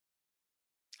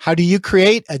How do you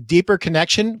create a deeper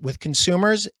connection with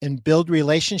consumers and build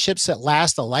relationships that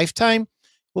last a lifetime?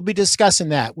 We'll be discussing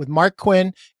that with Mark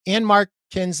Quinn and Mark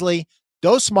Kinsley,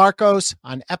 Dos Marcos,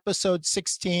 on episode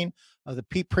 16 of the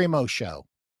Pete Primeau Show.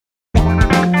 The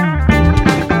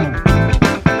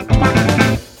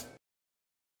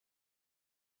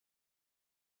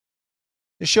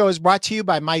show is brought to you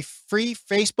by my free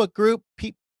Facebook group,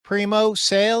 Pete Primeau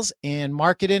Sales and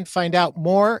Marketing. Find out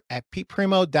more at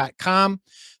peteprimeau.com.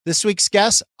 This week's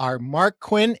guests are Mark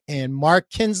Quinn and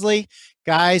Mark Kinsley.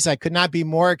 Guys, I could not be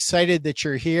more excited that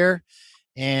you're here.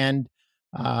 And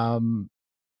I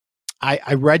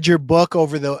read your book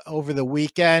over the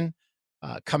weekend.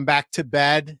 Come back to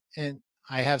bed, and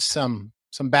I have some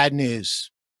bad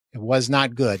news. It was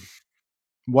not good.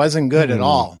 It wasn't good at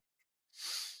all.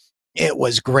 It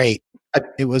was great.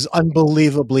 It was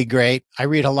unbelievably great. I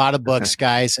read a lot of books,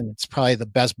 guys, and it's probably the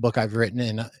best book I've read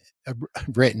in a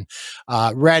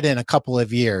couple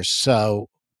of years. So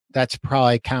that's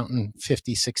probably counting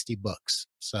 50, 60 books.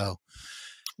 So,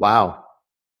 wow.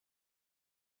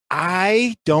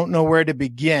 I don't know where to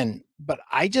begin, but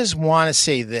I just want to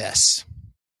say this.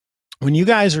 When you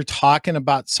guys are talking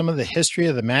about some of the history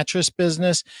of the mattress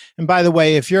business, and by the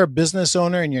way, if you're a business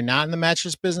owner and you're not in the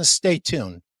mattress business, stay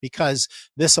tuned, because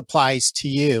this applies to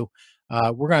you.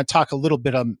 We're going to talk a little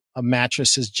bit of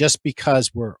mattresses just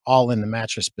because we're all in the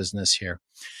mattress business here.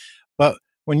 But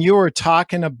when you were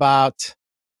talking about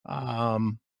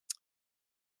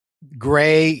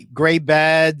gray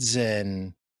beds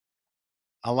and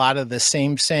a lot of the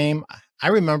same, I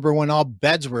remember when all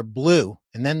beds were blue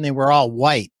and then they were all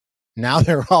white. Now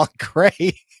they're all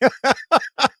gray.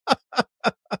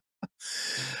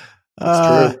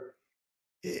 That's true.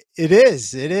 It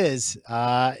is.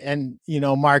 And,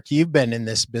 Mark, you've been in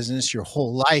this business your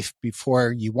whole life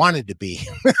before you wanted to be.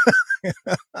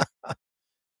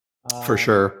 For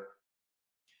sure.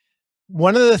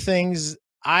 One of the things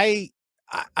I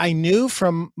knew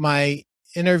from my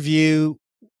interview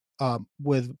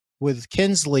with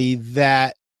Kinsley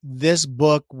that this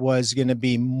book was going to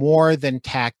be more than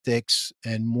tactics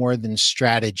and more than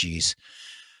strategies.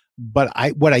 But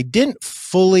what I didn't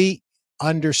fully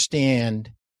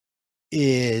understand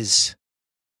is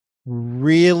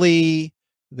really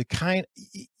the kind,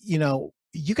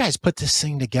 you guys put this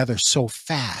thing together so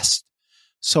fast.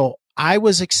 So I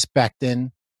was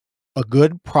expecting a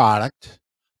good product,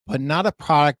 but not a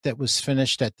product that was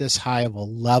finished at this high of a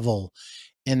level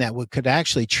and that could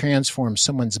actually transform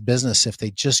someone's business if they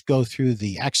just go through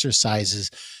the exercises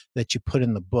that you put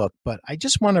in the book. But I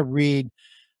just want to read,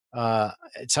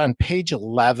 it's on page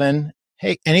 11.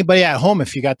 Hey, anybody at home,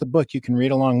 if you got the book, you can read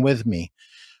along with me.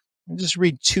 I'll just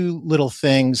read two little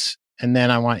things, and then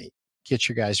I want to get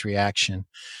your guys' reaction.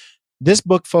 This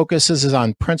book focuses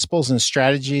on principles and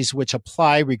strategies which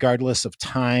apply regardless of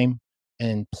time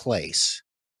and place.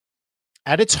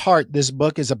 At its heart, this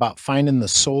book is about finding the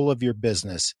soul of your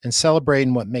business and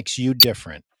celebrating what makes you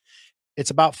different. It's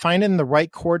about finding the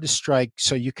right chord to strike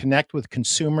so you connect with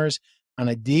consumers on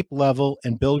a deep level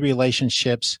and build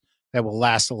relationships that will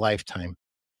last a lifetime.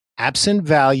 Absent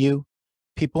value,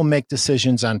 people make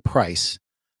decisions on price,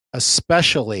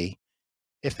 especially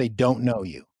if they don't know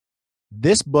you.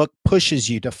 This book pushes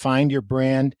you to find your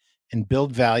brand and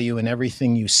build value in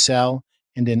everything you sell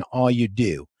and in all you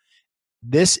do.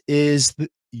 This is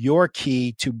your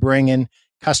key to bringing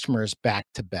customers back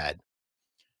to bed.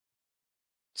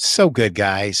 So good,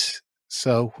 guys.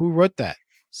 So who wrote that?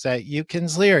 Is that you,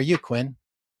 Kinsley, or you, Quinn?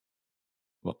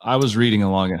 Well, I was reading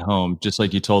along at home, just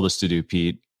like you told us to do,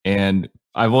 Pete. And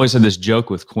I've always had this joke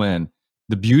with Quinn.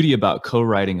 The beauty about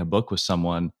co-writing a book with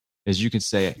someone is you can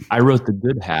say, I wrote the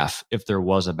good half if there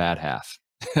was a bad half.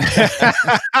 I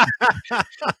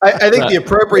think the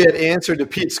appropriate answer to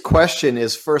Pete's question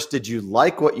is, first, did you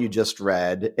like what you just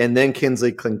read? And then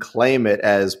Kinsley can claim it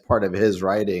as part of his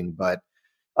writing. But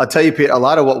I'll tell you, Pete, a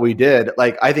lot of what we did,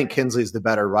 like, I think Kinsley's the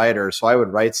better writer. So I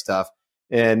would write stuff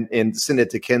and send it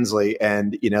to Kinsley,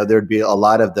 and there'd be a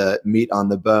lot of the meat on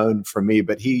the bone for me.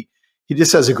 But he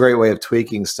just has a great way of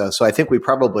tweaking stuff. So I think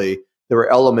there were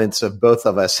elements of both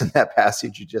of us in that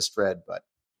passage you just read. But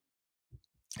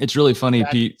it's really funny,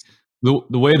 Pete,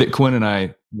 the way that Quinn and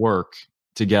I work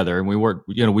together,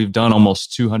 and we've done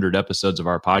almost 200 episodes of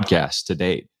our podcast to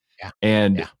date. Yeah.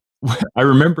 And I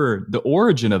remember the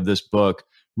origin of this book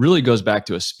really goes back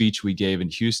to a speech we gave in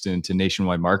Houston to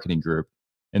Nationwide Marketing Group.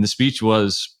 And the speech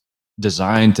was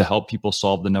designed to help people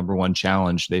solve the number one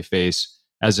challenge they face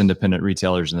as independent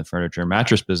retailers in the furniture and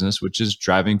mattress business, which is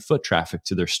driving foot traffic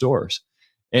to their stores.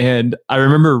 And I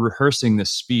remember rehearsing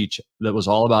this speech that was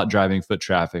all about driving foot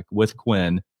traffic with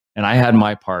Quinn, and I had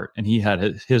my part and he had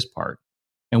his part.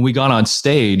 And we got on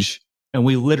stage and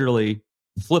we literally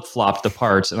flip-flopped the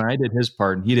parts, and I did his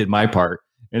part and he did my part,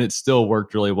 and it still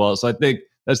worked really well. So I think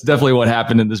that's definitely what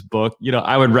happened in this book.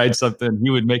 I would write something, he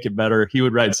would make it better. He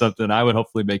would write something, I would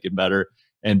hopefully make it better.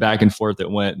 And back and forth it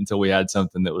went until we had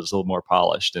something that was a little more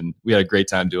polished, and we had a great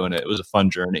time doing it. It was a fun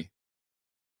journey.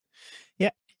 Yeah.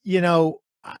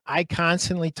 I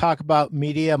constantly talk about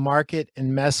media, market,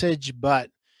 and message,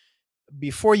 but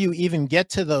before you even get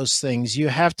to those things, you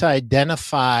have to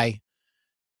identify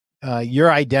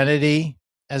your identity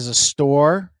as a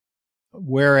store,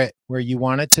 where you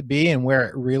want it to be and where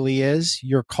it really is,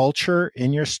 your culture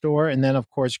in your store, and then of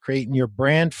course creating your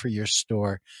brand for your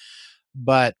store.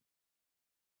 But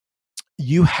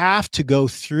you have to go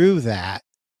through that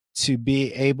to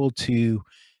be able to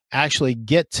actually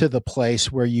get to the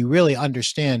place where you really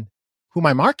understand who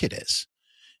my market is.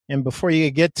 And before you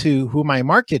get to who my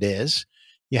market is,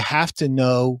 you have to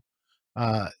know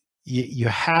you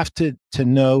have to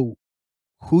know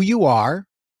who you are,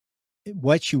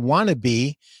 what you want to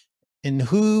be, and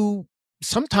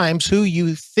sometimes who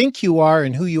you think you are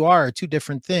and who you are two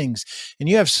different things. And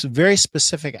you have some very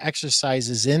specific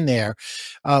exercises in there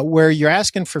where you're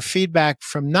asking for feedback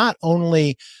from not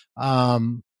only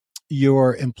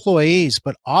your employees,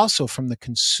 but also from the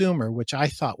consumer, which I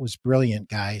thought was brilliant,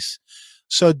 guys.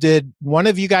 So did one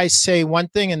of you guys say one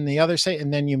thing and the other say,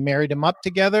 and then you married them up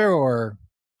together, or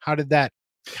how did that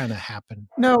kind of happen?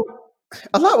 No,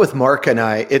 a lot with Mark and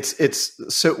I. It's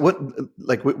so what,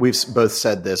 like we've both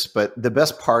said this, but the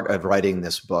best part of writing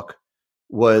this book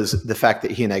was the fact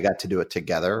that he and I got to do it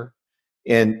together.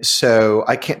 And so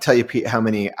I can't tell you, Pete, how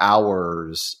many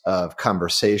hours of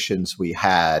conversations we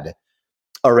had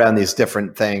around these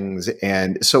different things.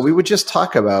 And so we would just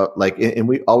talk about and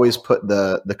we always put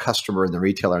the customer and the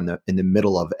retailer in the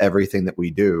middle of everything that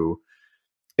we do.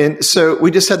 And so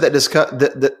we just had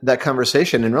that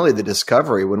conversation, and really the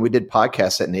discovery when we did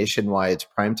podcasts at Nationwide's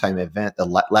primetime event, the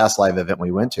last live event we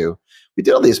went to. We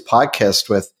did all these podcasts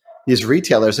with these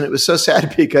retailers, and it was so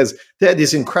sad because they had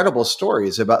these incredible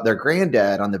stories about their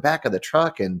granddad on the back of the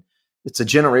truck, and it's a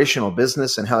generational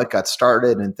business and how it got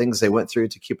started and things they went through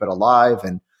to keep it alive.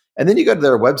 And then you go to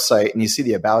their website and you see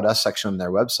the About Us section on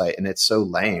their website, and it's so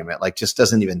lame. It just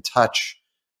doesn't even touch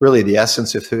really the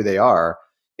essence of who they are.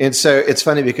 And so it's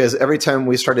funny because every time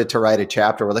we started to write a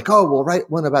chapter, we're like, oh, we'll write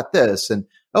one about this, and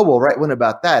oh, we'll write one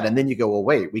about that. And then you go, well,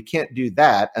 wait, we can't do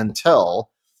that until,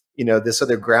 this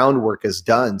other groundwork is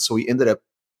done. So we ended up,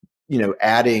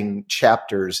 adding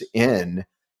chapters in,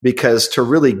 because to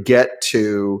really get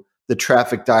to the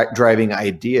traffic driving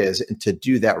ideas and to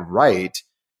do that right,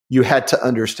 you had to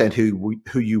understand who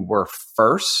you were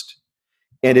first.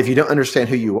 And if you don't understand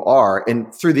who you are,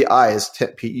 and through the eyes,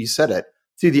 Pete, you said it,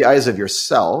 through the eyes of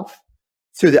yourself,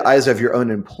 through the eyes of your own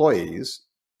employees,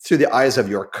 through the eyes of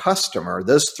your customer,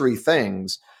 those three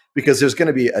things, because there's going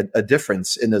to be a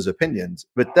difference in those opinions.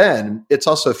 But then it's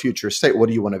also a future state. What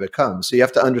do you want to become? So you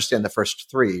have to understand the first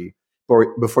three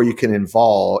before you can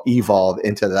evolve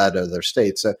into that other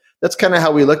state. So that's kind of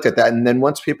how we looked at that. And then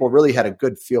once people really had a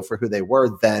good feel for who they were,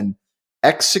 then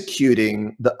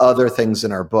executing the other things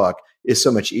in our book is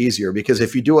so much easier, because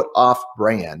if you do it off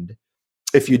brand,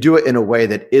 if you do it in a way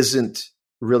that isn't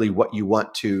really what you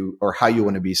want to or how you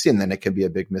want to be seen, then it can be a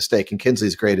big mistake. And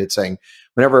Kinsley's great at saying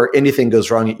whenever anything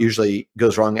goes wrong, it usually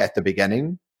goes wrong at the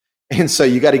beginning. And so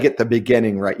you got to get the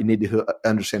beginning right. You need to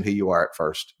understand who you are at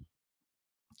first.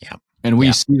 Yeah. And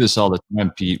we see this all the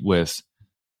time, Pete, with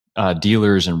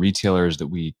dealers and retailers that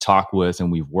we talk with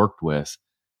and we've worked with.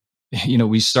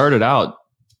 We started out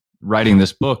writing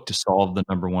this book to solve the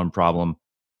number one problem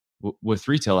with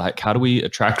retail. How do we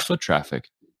attract foot traffic?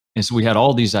 And so we had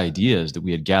all these ideas that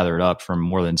we had gathered up from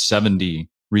more than 70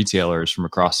 retailers from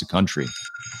across the country.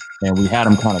 And we had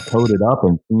them kind of coded up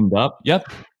and themed up. Yep.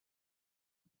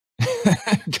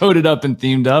 Coded up and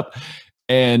themed up.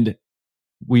 And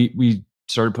we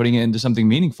started putting it into something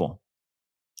meaningful.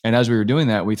 And as we were doing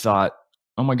that, we thought,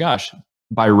 oh my gosh,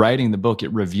 by writing the book,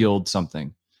 it revealed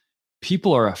something.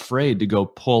 People are afraid to go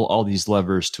pull all these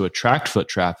levers to attract foot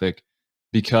traffic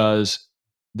because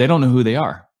they don't know who they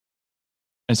are.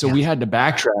 And so we had to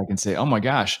backtrack and say, oh my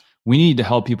gosh, we need to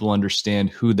help people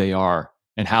understand who they are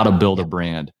and how to build a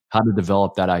brand, how to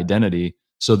develop that identity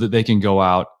so that they can go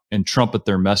out and trumpet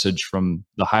their message from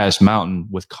the highest mountain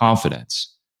with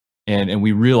confidence. And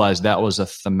we realized that was a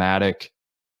thematic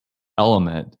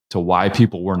element to why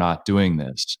people were not doing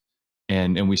this.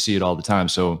 And we see it all the time.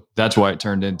 So that's why it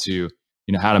turned into,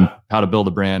 how to build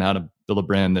a brand, how to build a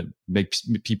brand that makes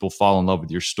people fall in love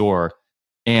with your store,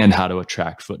 and how to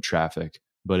attract foot traffic.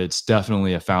 But it's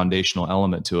definitely a foundational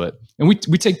element to it. And we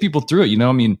take people through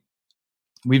it.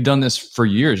 we've done this for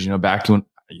years, back to when,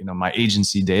 my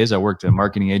agency days. I worked at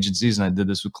marketing agencies and I did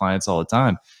this with clients all the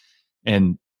time.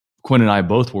 And Quinn and I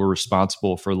both were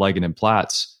responsible for Leggett and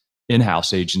Platt's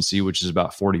in-house agency, which is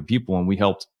about 40 people. And we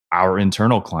helped our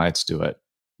internal clients do it.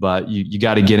 But you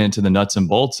got to get into the nuts and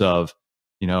bolts of,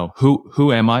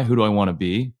 who am I? Who do I want to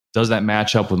be? Does that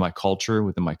match up with my culture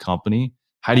within my company?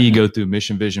 How do you go through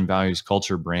mission, vision, values,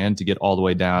 culture, brand to get all the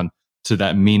way down to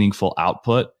that meaningful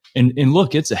output? And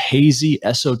look, it's a hazy,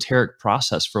 esoteric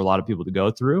process for a lot of people to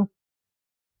go through.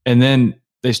 And then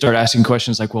they start asking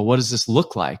questions like, well, what does this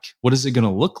look like? What is it going to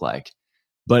look like?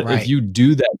 But if you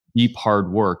do that deep,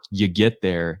 hard work, you get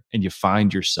there and you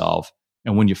find yourself.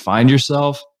 And when you find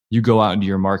yourself, you go out into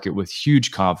your market with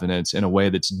huge confidence in a way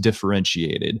that's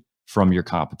differentiated from your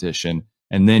competition.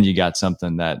 And then you got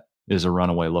something that is a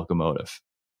runaway locomotive.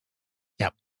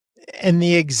 Yep. And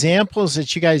the examples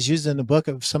that you guys used in the book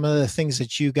of some of the things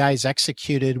that you guys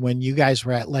executed when you guys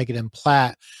were at Leggett and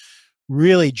Platt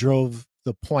really drove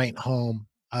the point home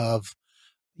of,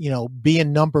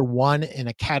 being number one in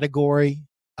a category,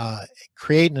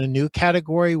 creating a new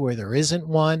category where there isn't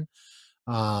one.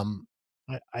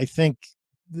 I think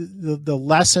the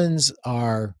lessons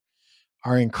are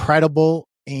incredible.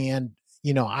 And,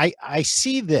 I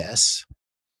see this.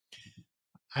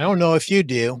 I don't know if you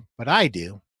do, but I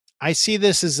do. I see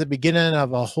this as the beginning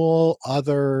of a whole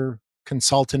other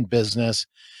consultant business.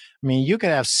 I mean, you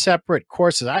could have separate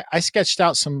courses. I sketched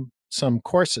out some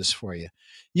courses for you.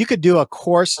 You could do a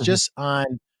course just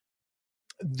on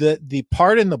the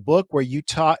part in the book where you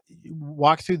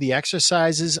walk through the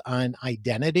exercises on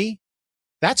identity.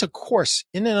 That's a course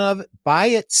in and of by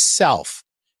itself.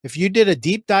 If you did a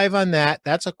deep dive on that,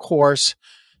 that's a course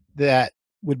that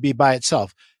would be by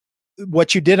itself.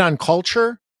 What you did on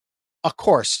culture, a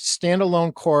course,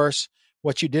 standalone course.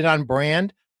 What you did on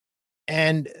brand,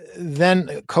 and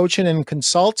then coaching and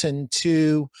consulting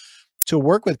to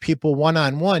work with people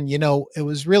one-on-one. It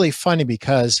was really funny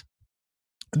because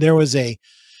there was a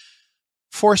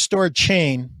 4-store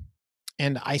chain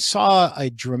and I saw a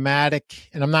dramatic,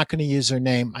 and I'm not going to use their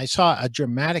name, I saw a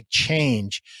dramatic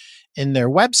change in their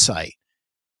website.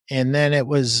 And then it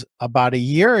was about a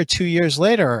year or 2 years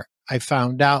later, I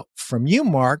found out from you,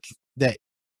 Mark, that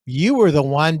you were the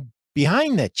one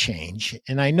behind that change.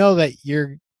 And I know that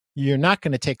you're not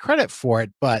going to take credit for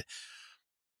it, but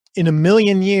in a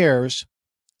million years,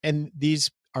 and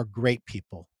these are great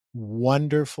people,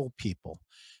 wonderful people.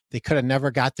 They could have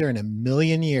never got there in a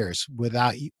million years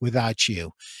without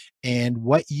you. And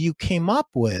what you came up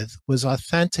with was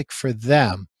authentic for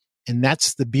them. And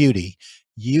that's the beauty.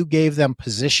 You gave them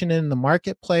position in the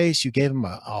marketplace. You gave them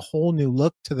a whole new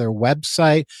look to their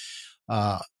website.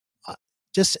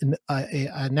 Just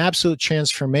an absolute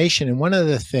transformation. And one of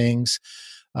the things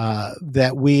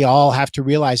that we all have to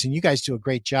realize, and you guys do a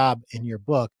great job in your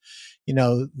book,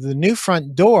 the new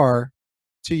front door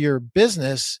to your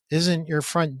business isn't your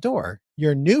front door.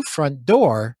 Your new front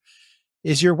door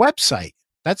is your website.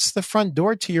 That's the front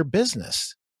door to your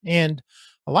business. And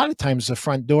a lot of times the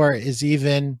front door is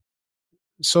even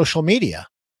social media,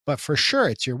 but for sure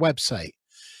it's your website.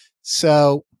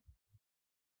 So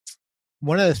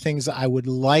one of the things I would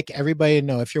like everybody to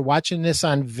know, if you're watching this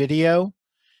on video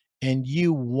and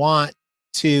you want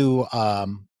to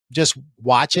just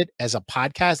watch it as a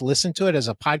podcast, listen to it as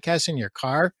a podcast in your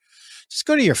car, just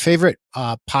go to your favorite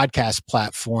podcast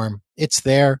platform. It's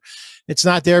there. It's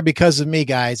not there because of me,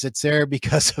 guys. It's there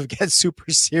because of Get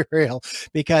Super Serial,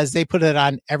 because they put it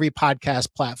on every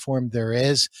podcast platform there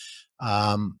is.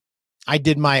 I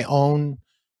did my own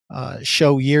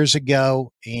show years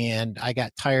ago, and I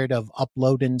got tired of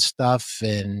uploading stuff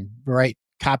and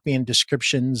copying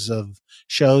descriptions of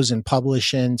shows and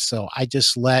publishing. So I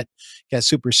just let Get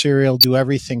Super Serial do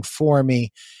everything for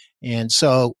me. And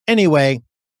so anyway,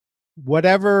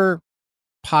 whatever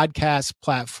podcast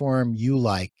platform you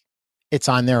like, it's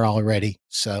on there already.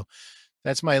 So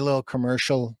that's my little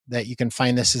commercial that you can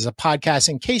find this as a podcast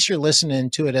in case you're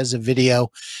listening to it as a video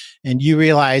and you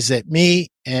realize that me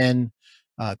and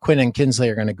Quinn and Kinsley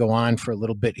are going to go on for a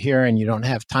little bit here and you don't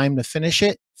have time to finish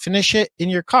it in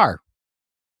your car.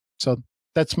 So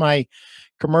that's my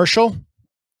commercial.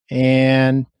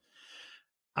 And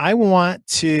I want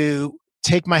to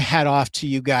take my hat off to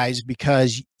you guys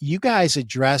because you guys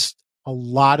addressed a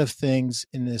lot of things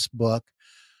in this book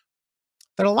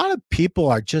that a lot of people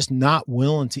are just not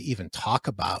willing to even talk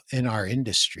about in our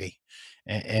industry.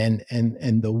 And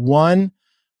the one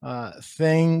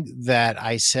thing that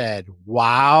I said,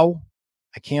 wow,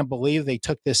 I can't believe they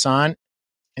took this on.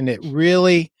 And it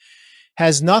really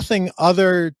has nothing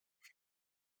other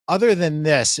other than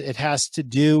this, it has to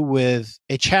do with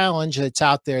a challenge that's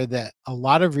out there that a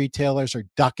lot of retailers are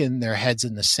ducking their heads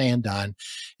in the sand on,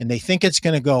 and they think it's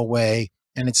going to go away,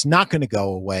 and it's not going to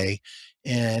go away.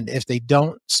 And if they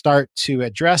don't start to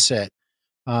address it,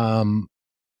 they're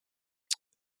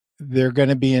going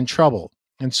to be in trouble.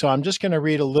 And so I'm just going to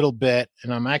read a little bit,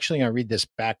 and I'm actually going to read this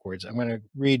backwards. I'm going to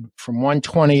read from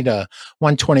 120 to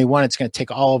 121. It's going to take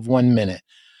all of 1 minute.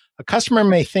 A customer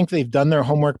may think they've done their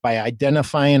homework by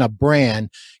identifying a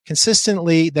brand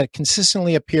that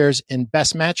consistently appears in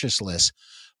best mattress lists,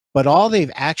 but all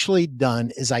they've actually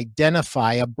done is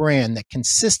identify a brand that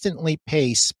consistently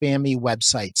pays spammy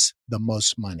websites the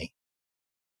most money.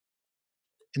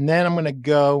 And then I'm going to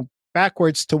go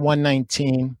backwards to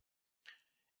 119.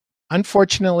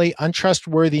 Unfortunately,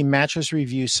 untrustworthy mattress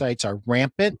review sites are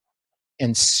rampant,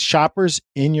 and shoppers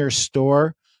in your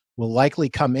store will likely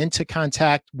come into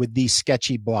contact with these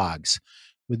sketchy blogs.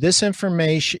 With this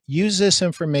information, use this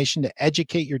information to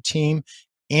educate your team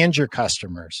and your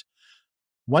customers.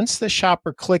 Once the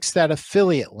shopper clicks that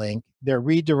affiliate link, they're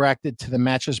redirected to the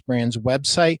mattress brand's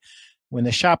website. When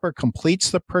the shopper completes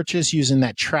the purchase using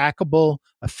that trackable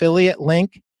affiliate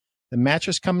link, the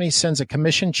mattress company sends a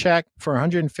commission check for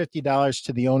 $150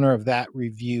 to the owner of that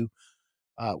review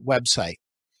website.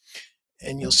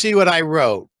 And you'll see what I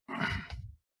wrote.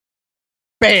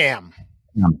 Bam.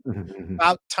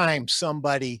 About time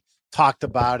somebody talked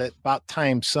about it. About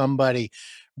time somebody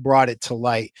brought it to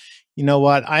light. You know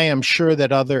what? I am sure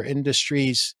that other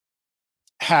industries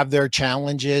have their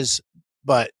challenges,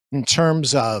 but in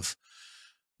terms of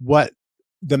what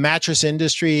the mattress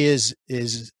industry is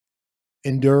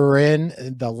enduring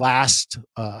the last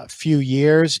few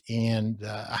years, and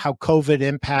how COVID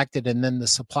impacted, and then the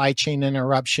supply chain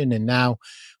interruption, and now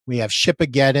we have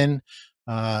Shipageddon.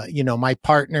 My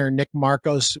partner Nick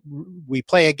Marcos, we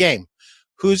play a game.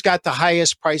 Who's got the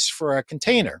highest price for a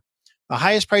container? The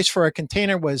highest price for a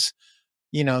container was,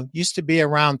 used to be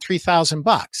around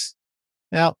 $3,000.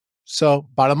 Now, so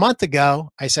about a month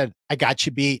ago, I said, I got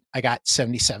you beat. I got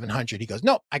 7,700. He goes,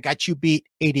 no, I got you beat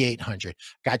 8,800.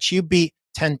 Got you beat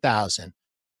 10,000.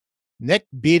 Nick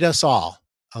beat us all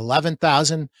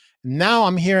 11,000. Now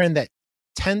I'm hearing that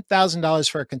 $10,000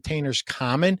 for a container is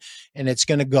common, and it's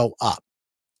going to go up.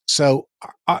 So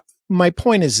my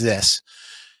point is this.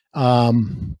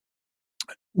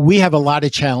 We have a lot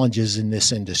of challenges in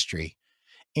this industry.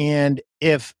 And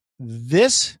if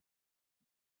this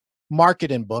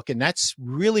marketing book, and that's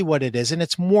really what it is, and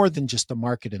it's more than just a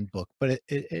marketing book, but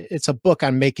it's a book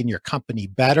on making your company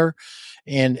better,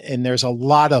 and there's a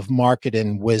lot of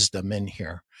marketing wisdom in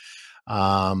here,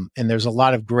 and there's a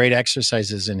lot of great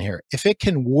exercises in here. If it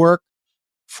can work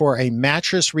for a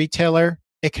mattress retailer,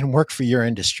 it can work for your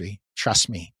industry. Trust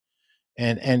me.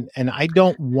 And I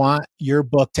don't want your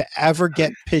book to ever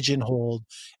get pigeonholed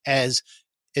as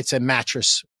it's a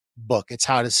mattress book. It's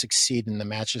how to succeed in the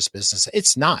mattress business.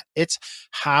 It's not. It's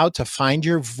how to find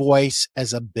your voice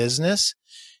as a business,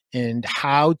 and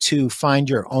how to find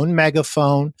your own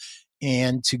megaphone,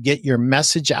 and to get your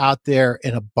message out there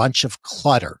in a bunch of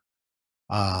clutter.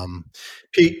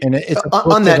 Pete, and it's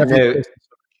on that note, should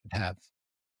have.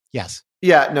 Yes.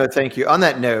 Yeah, no, thank you. On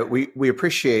that note, we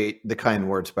appreciate the kind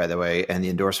words, by the way, and the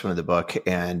endorsement of the book,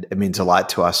 and it means a lot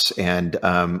to us. And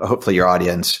hopefully, your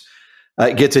audience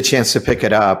gets a chance to pick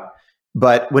it up.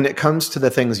 But when it comes to the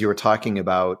things you were talking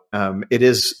about, it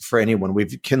is for anyone.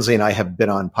 Kinsley and I have been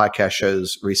on podcast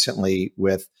shows recently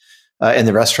with in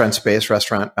the restaurant space,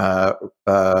 restaurant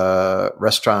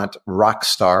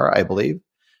Rockstar, I believe,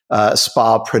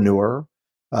 Spapreneur.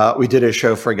 We did a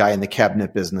show for a guy in the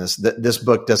cabinet business. This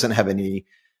book doesn't have any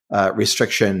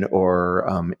restriction,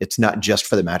 or it's not just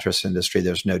for the mattress industry.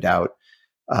 There's no doubt.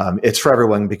 It's for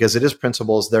everyone, because it is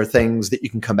principles. There are things that you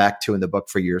can come back to in the book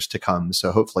for years to come.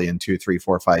 So hopefully in 2, 3,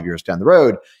 4, 5 years down the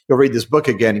road, you'll read this book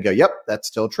again and go, yep, that's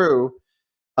still true.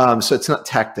 So it's not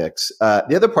tactics.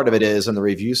 The other part of it is on the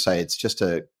review sites, just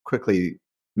to quickly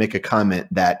make a comment,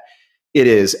 that it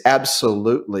is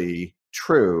absolutely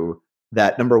true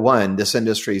that, number one, this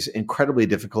industry is incredibly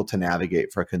difficult to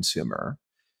navigate for a consumer.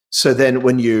 So then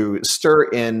when you stir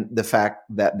in the fact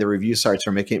that the review sites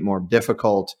are making it more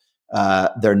difficult,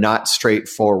 they're not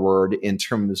straightforward in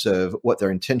terms of what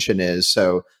their intention is.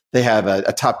 So they have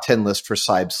a top 10 list for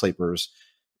side sleepers,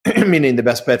 meaning the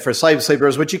best bed for side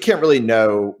sleepers, which you can't really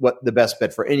know what the best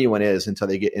bed for anyone is until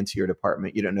they get into your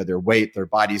department. You don't know their weight, their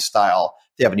body style,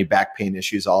 if they have any back pain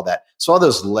issues, all that. So all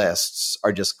those lists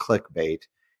are just clickbait.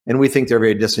 And we think they're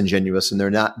very disingenuous, and they're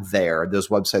not there. Those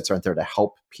websites aren't there to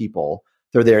help people.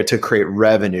 They're there to create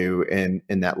revenue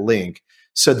in that link.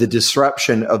 So the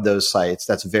disruption of those sites,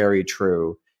 that's very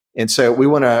true. And so we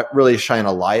want to really shine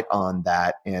a light on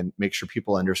that and make sure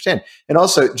people understand. And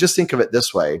also just think of it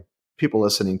this way, people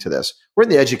listening to this, we're in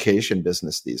the education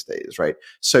business these days, right?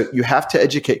 So you have to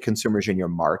educate consumers in your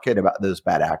market about those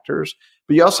bad actors,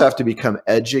 but you also have to become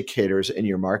educators in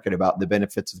your market about the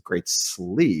benefits of great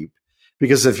sleep.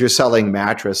 Because if you're selling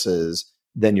mattresses,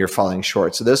 then you're falling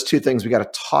short. So those two things, we got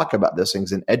to talk about those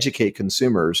things and educate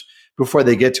consumers before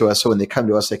they get to us. So when they come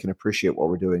to us, they can appreciate what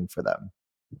we're doing for them.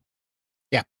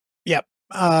 Yeah. Yep.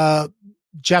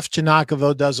 Jeff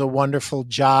Janakovo does a wonderful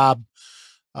job.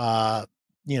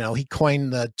 He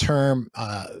coined the term,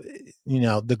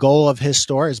 the goal of his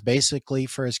store is basically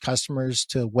for his customers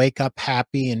to wake up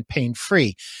happy and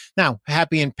pain-free. Now,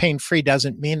 happy and pain-free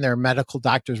doesn't mean there are medical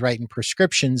doctors writing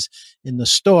prescriptions in the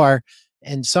store,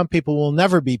 and some people will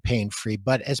never be pain-free,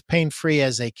 but as pain-free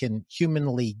as they can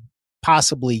humanly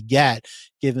possibly get,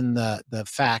 given the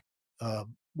fact of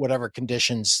whatever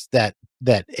conditions that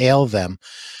ail them.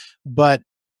 But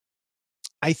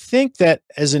I think that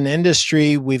as an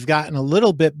industry, we've gotten a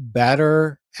little bit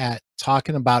better at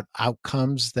talking about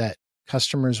outcomes that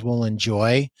customers will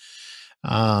enjoy.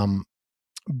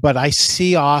 But I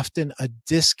see often a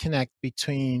disconnect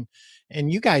between,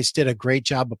 and you guys did a great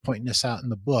job of pointing this out in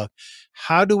the book,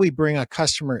 how do we bring a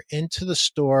customer into the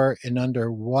store and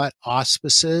under what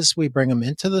auspices we bring them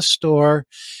into the store,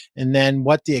 and then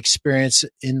what the experience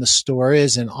in the store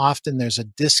is. And often there's a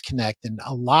disconnect, and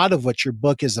a lot of what your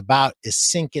book is about is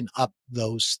syncing up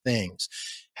those things,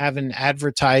 having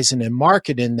advertising and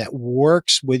marketing that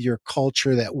works with your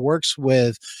culture, that works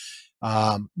with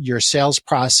your sales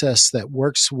process, that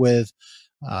works with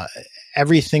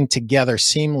everything together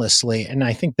seamlessly. And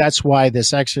I think that's why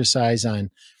this exercise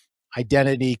on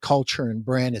identity, culture, and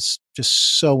brand is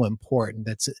just so important.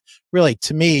 That's really,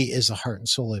 to me, is the heart and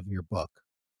soul of your book.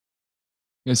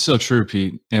 It's so true,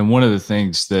 Pete. And one of the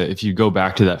things that, if you go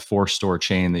back to that 4-store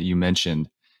chain that you mentioned,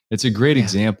 it's a great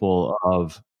example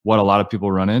of what a lot of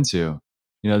people run into.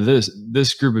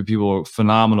 This group of people are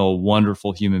phenomenal,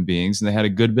 wonderful human beings, and they had a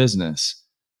good business,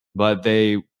 but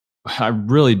I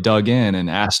really dug in and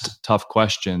asked tough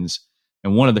questions.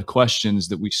 And one of the questions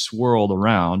that we swirled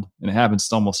around, and it happens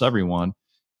to almost everyone,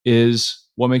 is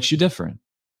what makes you different?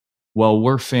 Well,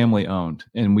 we're family owned.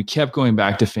 And we kept going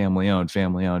back to family owned,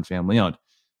 family owned, family owned.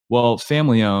 Well,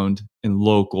 family owned and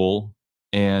local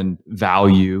and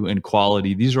value and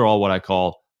quality, these are all what I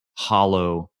call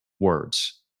hollow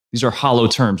words. These are hollow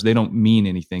terms. They don't mean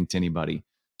anything to anybody.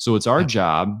 So it's our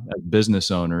job as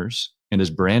business owners and as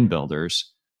brand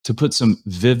builders to put some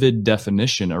vivid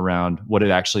definition around what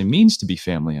it actually means to be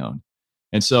family owned.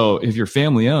 And so if you're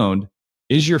family owned,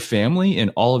 is your family in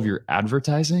all of your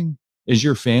advertising? Is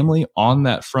your family on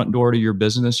that front door to your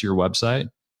business, your website?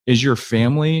 Is your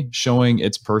family showing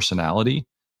its personality?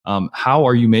 How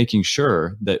are you making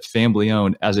sure that family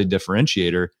owned as a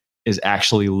differentiator is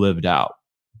actually lived out?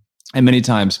 And many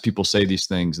times people say these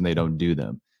things and they don't do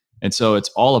them. And so it's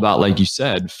all about, like you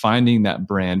said, finding that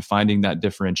brand, finding that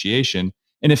differentiation.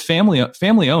 And if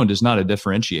family owned is not a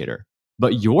differentiator,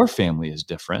 but your family is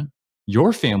different,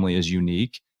 your family is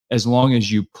unique, as long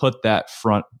as you put that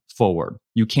front forward,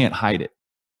 you can't hide it.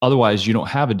 Otherwise, you don't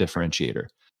have a differentiator.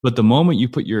 But the moment you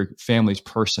put your family's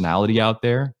personality out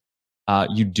there,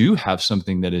 you do have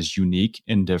something that is unique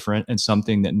and different and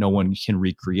something that no one can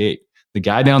recreate. The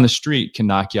guy down the street can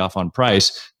knock you off on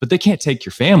price, but they can't take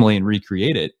your family and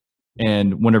recreate it.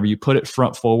 And whenever you put it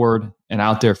front forward and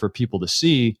out there for people to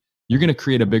see, you're going to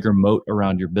create a bigger moat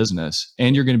around your business,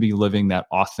 and you're going to be living that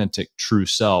authentic, true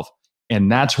self. And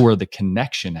that's where the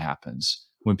connection happens.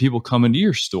 When people come into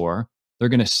your store, they're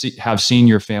going to have seen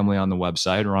your family on the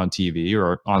website or on TV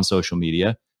or on social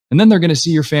media. And then they're going to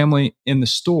see your family in the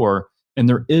store, and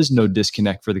there is no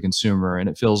disconnect for the consumer. And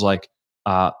it feels like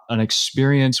an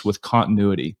experience with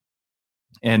continuity.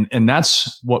 And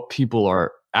that's what people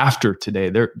are after today.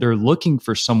 They're looking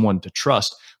for someone to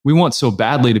trust. We want so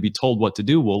badly to be told what to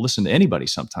do. We'll listen to anybody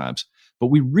sometimes, but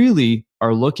we really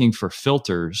are looking for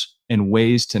filters and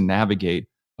ways to navigate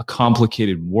a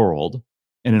complicated world.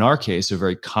 And in our case, a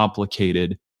very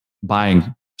complicated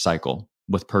buying cycle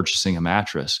with purchasing a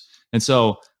mattress. And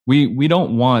so we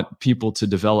don't want people to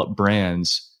develop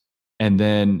brands and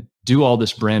then do all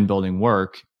this brand building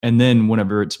work. And then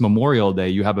whenever it's Memorial Day,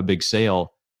 you have a big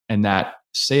sale, and that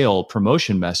sale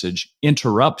promotion message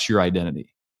interrupts your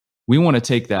identity. We want to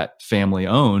take that family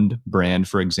owned brand,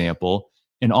 for example,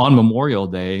 and on Memorial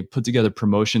Day, put together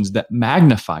promotions that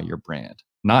magnify your brand,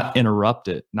 not interrupt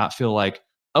it, not feel like,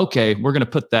 okay, we're going to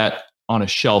put that on a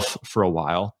shelf for a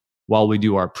while we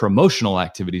do our promotional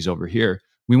activities over here.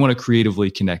 We want to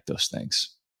creatively connect those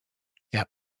things. Yep.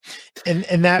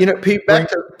 And that Pete, back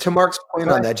to Mark's point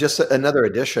on that, just another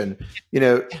addition.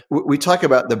 We talk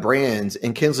about the brands,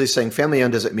 and Kinsley's saying family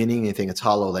owned doesn't mean anything. It's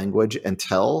hollow language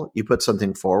until you put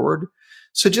something forward.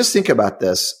 So just think about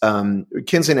this.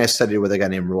 Kinsley and I studied with a guy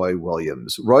named Roy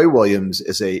Williams. Roy Williams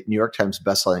is a New York Times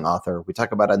bestselling author. We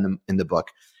talk about it in the book.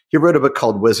 He wrote a book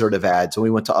called Wizard of Ads, and we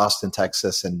went to Austin,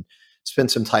 Texas, and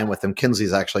spent some time with him.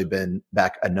 Kinsley's actually been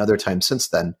back another time since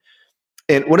then.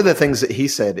 And one of the things that he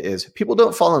said is people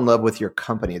don't fall in love with your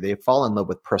company. They fall in love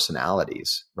with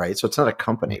personalities, right? So it's not a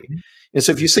company. Mm-hmm. And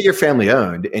so if you say you're family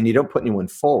owned and you don't put anyone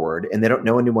forward and they don't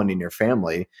know anyone in your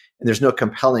family and there's no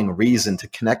compelling reason to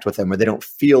connect with them, or they don't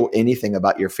feel anything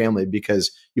about your family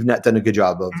because you've not done a good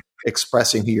job of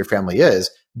expressing who your family is,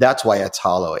 that's why it's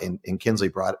hollow. And Kinsley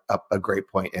brought up a great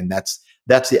point, and that's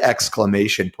the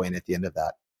exclamation point at the end of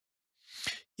that.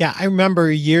 Yeah, I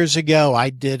remember years ago I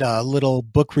did a little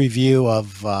book review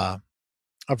of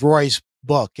Roy's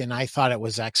book, and I thought it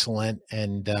was excellent.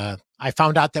 And I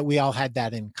found out that we all had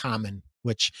that in common.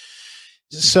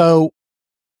 So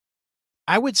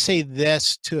I would say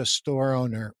this to a store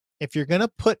owner: if you're going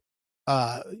to put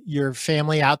your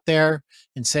family out there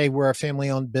and say we're a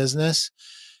family-owned business,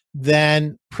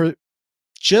 then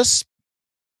just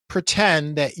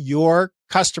pretend that your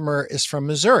customer is from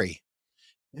Missouri.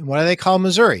 And what do they call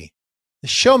Missouri? The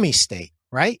show me state,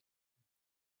 right?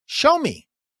 Show me.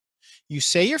 You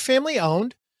say you're family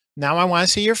owned. Now I want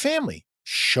to see your family.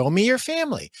 Show me your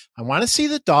family. I want to see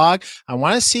the dog. I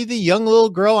want to see the young little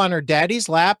girl on her daddy's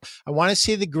lap. I want to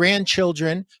see the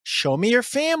grandchildren. Show me your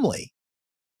family.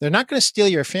 They're not going to steal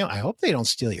your family. I hope they don't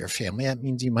steal your family. That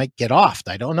means you might get offed.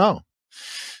 I don't know.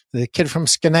 The kid from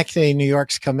Schenectady, New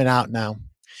York's coming out now.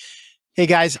 Hey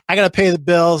guys, I got to pay the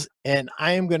bills, and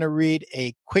I am going to read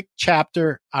a quick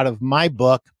chapter out of my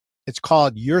book. It's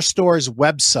called Your Store's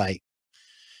Website.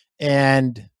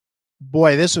 And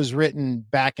boy, this was written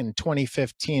back in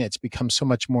 2015. It's become so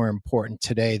much more important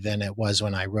today than it was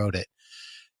when I wrote it.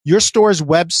 Your store's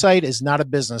website is not a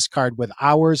business card with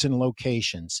hours and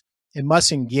locations. It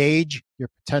must engage your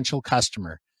potential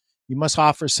customer. You must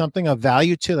offer something of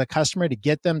value to the customer to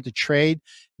get them to trade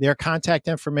their contact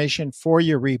information for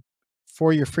your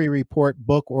free report,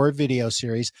 book, or video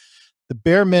series. The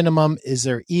bare minimum is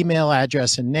their email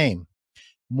address and name.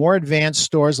 More advanced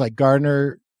stores like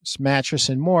Gardner's Mattress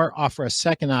and more offer a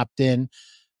second opt-in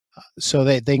so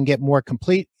that they can get more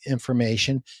complete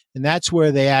information. And that's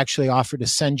where they actually offer to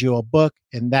send you a book,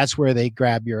 and that's where they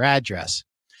grab your address.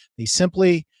 They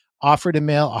simply offer to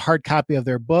mail a hard copy of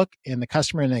their book and the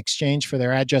customer in exchange for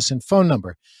their address and phone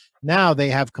number. Now they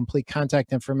have complete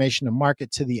contact information to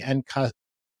market to the end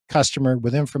customer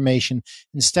with information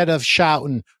instead of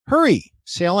shouting, "Hurry,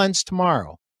 sale ends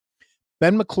tomorrow."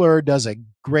 Ben McClure does a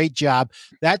great job.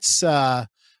 That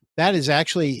is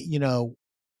actually,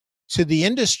 to the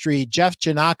industry, Jeff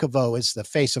Giannakovo is the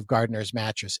face of Gardner's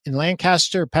Mattress. In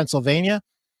Lancaster, Pennsylvania,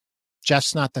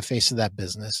 Jeff's not the face of that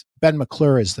business. Ben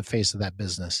McClure is the face of that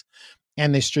business.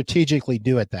 And they strategically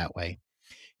do it that way.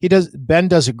 Ben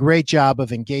does a great job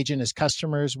of engaging his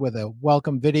customers with a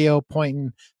welcome video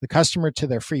pointing the customer to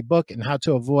their free book and how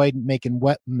to avoid making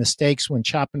mistakes when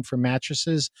shopping for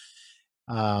mattresses.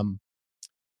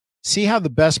 See how the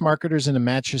best marketers in the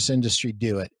mattress industry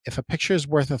do it. If a picture is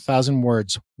worth 1,000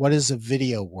 words, what is a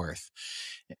video worth?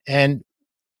 And,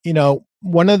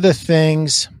 one of the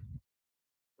things,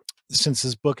 since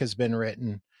this book has been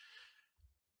written,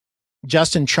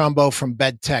 Justin Trumbo from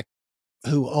BedTech,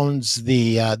 who owns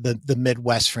the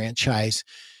Midwest franchise,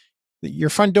 your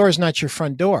front door is not your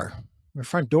front door. Your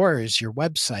front door is your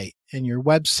website, and your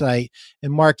website.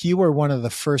 And Mark, you were one of the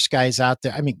first guys out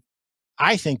there. I mean,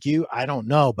 I think I don't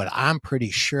know, but I'm pretty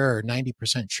sure,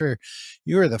 90% sure,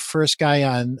 you were the first guy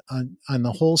on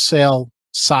the wholesale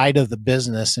side of the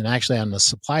business, and actually on the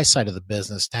supply side of the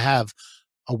business, to have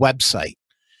a website.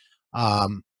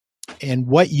 And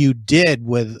what you did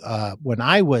with when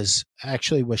I was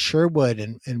actually with Sherwood,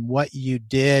 and what you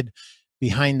did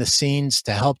behind the scenes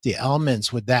to help the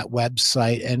elements with that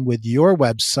website, and with your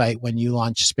website when you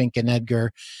launched Spink and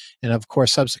Edgar, and of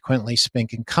course subsequently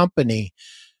Spink and Company,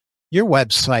 your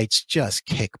websites just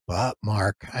kick butt,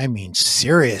 Mark. I mean,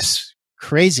 serious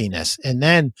craziness. And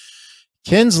then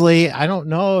Kinsley, I don't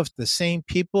know if the same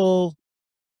people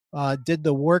did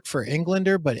the work for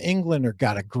Englander, but Englander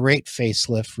got a great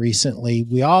facelift recently.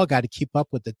 We all got to keep up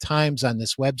with the times on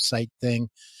this website thing.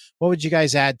 What would you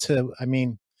guys add to,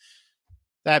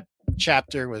 that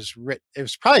chapter was written, it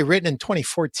was probably written in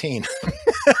 2014.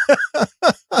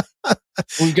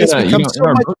 It's become so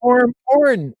much more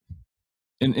important.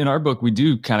 In our book, we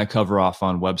do kind of cover off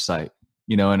on website,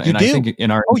 and I think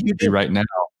in our industry right now,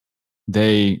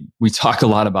 we talk a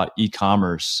lot about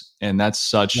e-commerce, and that's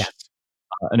such Yes.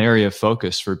 an area of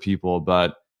focus for people.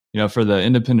 But, for the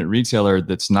independent retailer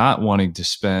that's not wanting to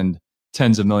spend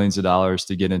tens of millions of dollars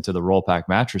to get into the roll pack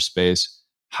mattress space,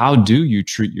 how do you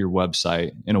treat your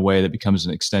website in a way that becomes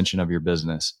an extension of your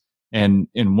business? And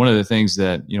one of the things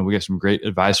that, we get some great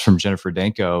advice from Jennifer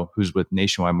Danko, who's with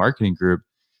Nationwide Marketing Group.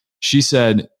 She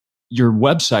said, your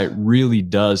website really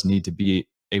does need to be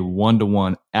a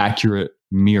one-to-one accurate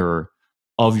mirror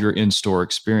of your in-store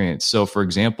experience. So for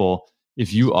example,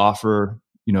 if you offer,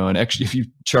 if you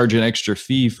charge an extra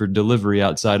fee for delivery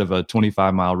outside of a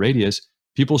 25-mile radius,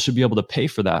 people should be able to pay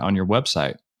for that on your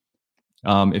website.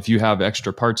 If you have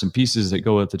extra parts and pieces that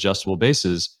go with adjustable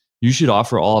bases, you should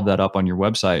offer all of that up on your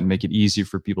website and make it easy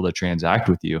for people to transact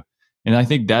with you. And I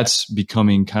think that's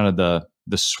becoming kind of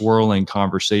the swirling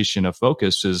conversation of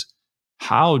focus is,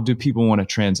 how do people want to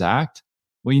transact?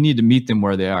 Well, you need to meet them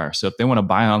where they are. So if they want to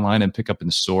buy online and pick up in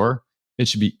the store, it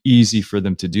should be easy for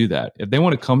them to do that. If they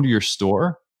want to come to your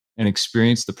store and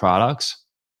experience the products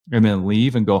and then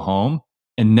leave and go home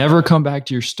and never come back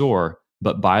to your store,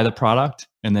 but buy the product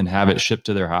and then have it shipped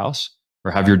to their house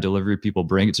or have your delivery people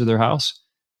bring it to their house,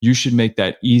 you should make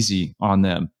that easy on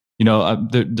them. We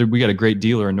got a great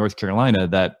dealer in North Carolina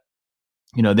that,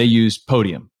 they use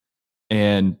Podium.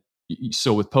 And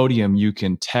so with Podium, you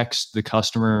can text the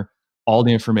customer all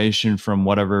the information from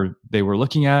whatever they were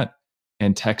looking at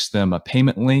and text them a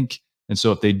payment link. And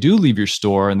so if they do leave your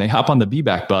store and they hop on the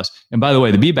B-Back bus, and by the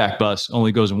way, the B-Back bus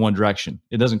only goes in one direction.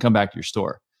 It doesn't come back to your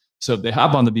store. So if they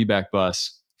hop on the B-Back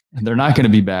bus and they're not going to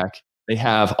be back, they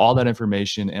have all that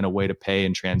information and a way to pay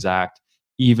and transact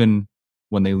even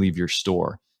when they leave your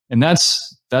store. And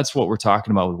that's what we're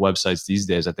talking about with websites these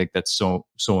days. I think that's so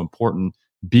important.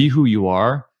 Be who you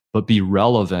are, but be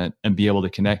relevant and be able to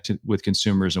connect with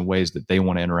consumers in ways that they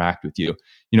want to interact with you.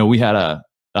 We had a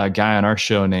guy on our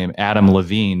show named Adam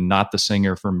Levine, not the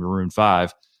singer from Maroon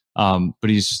 5, but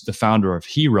he's the founder of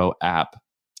Hero app.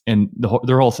 And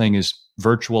their whole thing is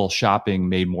virtual shopping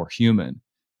made more human.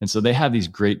 And so they have these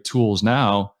great tools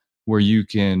now where you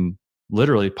can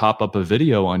literally pop up a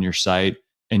video on your site,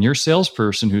 and your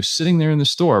salesperson who's sitting there in the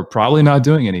store, probably not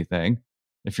doing anything.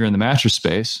 If you're in the mattress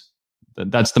space,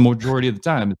 that's the majority of the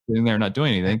time, it's sitting there not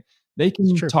doing anything. They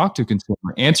can talk to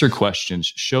consumer, answer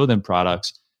questions, show them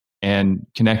products, and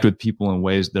connect with people in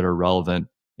ways that are relevant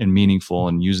and meaningful,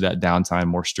 and use that downtime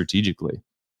more strategically.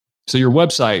 So your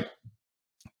website,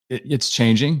 it's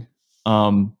changing,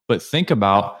 but think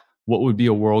about what would be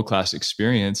a world-class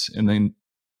experience and then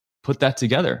put that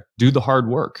together. Do the hard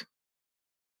work.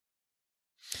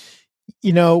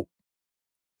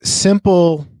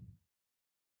 Simple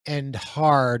and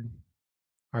hard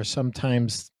are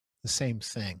sometimes the same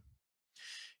thing.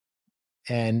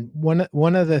 And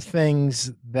one of the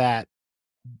things that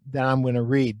I'm going to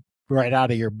read right out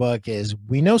of your book is,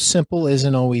 we know simple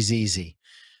isn't always easy,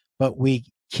 but we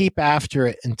keep after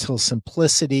it until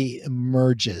simplicity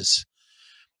emerges.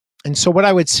 And so what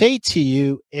I would say to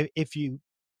you, if you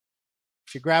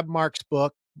grab Mark's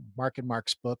book, Mark and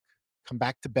Mark's book, come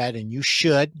back to bed, and you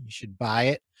should buy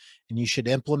it, and you should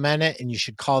implement it, and you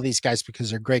should call these guys because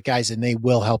they're great guys and they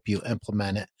will help you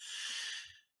implement it.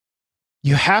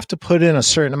 You have to put in a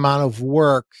certain amount of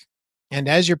work. And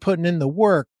as you're putting in the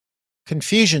work,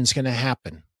 confusion's going to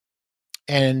happen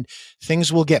and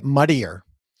things will get muddier,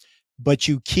 but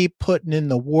you keep putting in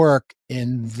the work,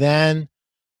 and then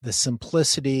the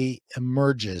simplicity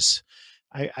emerges.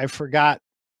 I forgot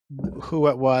who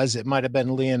it was. It might have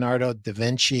been Leonardo da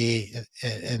Vinci,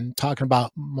 and talking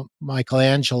about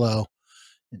Michelangelo,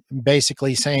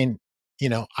 basically saying,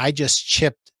 I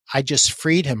just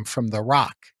freed him from the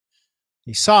rock.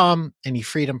 He saw him and he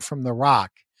freed him from the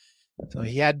rock. So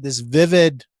he had this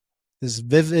vivid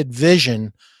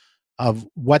vision of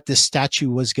what this statue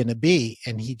was going to be,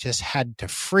 and he just had to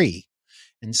free.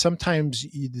 And sometimes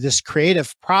this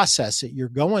creative process that you're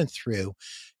going through,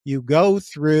 you go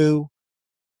through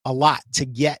a lot to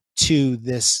get to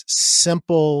this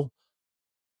simple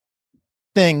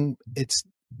thing.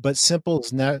 But simple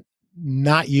is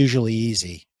not usually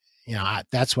easy.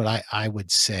 That's what I would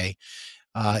say.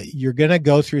 You're going to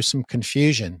go through some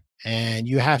confusion, and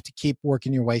you have to keep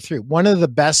working your way through. One of the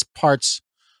best parts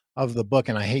of the book,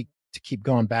 and I hate to keep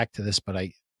going back to this, but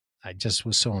I just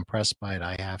was so impressed by it,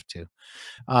 I have to,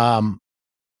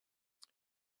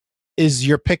 is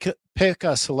your pick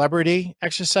a celebrity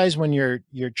exercise. When you're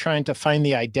trying to find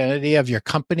the identity of your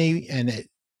company and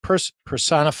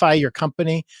personify your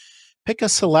company, pick a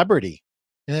celebrity.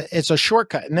 It's a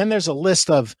shortcut. And then there's a list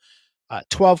of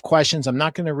 12 questions. I'm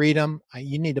not going to read them.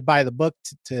 You need to buy the book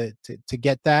to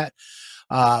get that.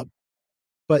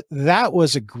 But that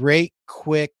was a great,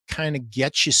 quick kind of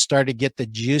get you started, get the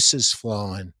juices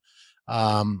flowing.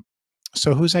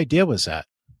 So whose idea was that?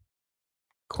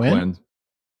 Quinn? Quinn.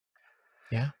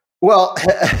 Yeah. Well,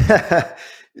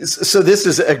 so this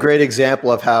is a great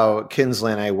example of how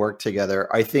Kinsley and I work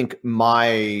together. I think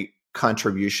my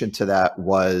contribution to that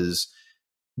was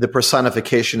the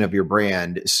personification of your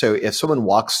brand. So if someone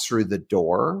walks through the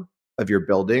door of your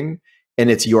building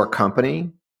and it's your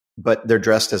company, but they're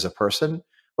dressed as a person,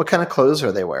 what kind of clothes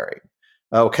are they wearing?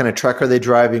 What kind of truck are they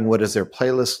driving? What does their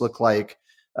playlist look like?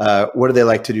 What do they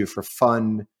like to do for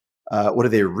fun? What do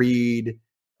they read?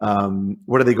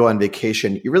 Where do they go on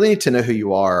vacation? You really need to know who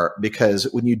you are, because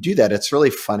when you do that, it's really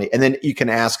funny. And then you can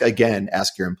ask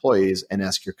your employees and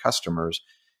ask your customers.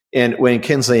 And when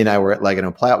Kinsley and I were at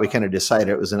Leggett & Platt, we kind of decided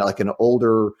it was like an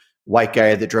older white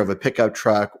guy that drove a pickup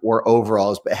truck, wore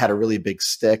overalls, but had a really big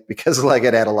stick, because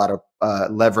Leggett had a lot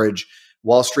of leverage.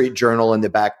 Wall Street Journal in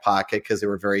the back pocket because they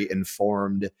were very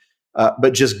informed,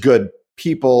 but just good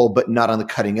people, but not on the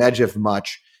cutting edge of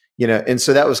much. And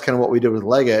so that was kind of what we did with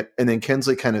Leggett. And then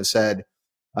Kinsley kind of said,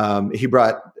 he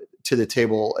brought to the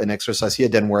table an exercise he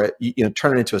had done where,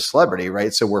 turn it into a celebrity,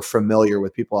 right? So we're familiar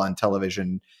with people on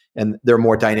television and they're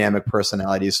more dynamic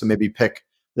personalities. So maybe pick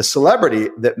the celebrity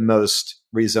that most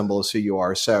resembles who you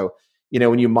are. So,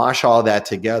 when you mosh all that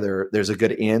together, there's a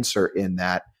good answer in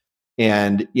that.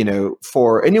 And,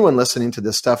 for anyone listening to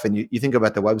this stuff and you think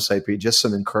about the website, be just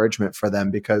some encouragement for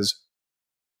them, because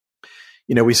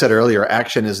we said earlier,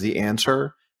 action is the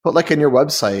answer. But like in your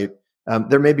website,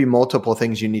 there may be multiple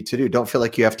things you need to do. Don't feel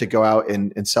like you have to go out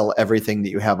and sell everything that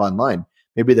you have online.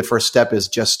 Maybe the first step is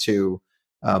just to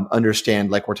understand,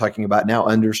 like we're talking about now,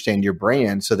 understand your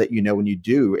brand so that when you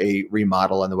do a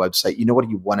remodel on the website, what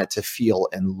you want it to feel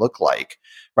and look like,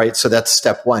 right? So that's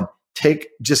step one.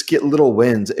 Just get little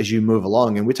wins as you move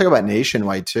along. And we talk about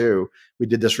nationwide too. We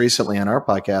did this recently on our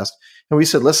podcast. And we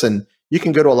said, listen, you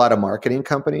can go to a lot of marketing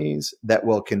companies that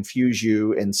will confuse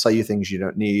you and sell you things you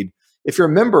don't need. If you're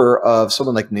a member of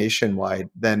someone like Nationwide,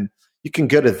 then you can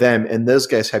go to them, and those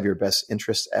guys have your best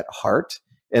interests at heart,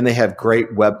 and they have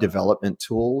great web development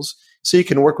tools. So you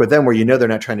can work with them where they're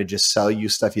not trying to just sell you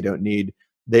stuff you don't need.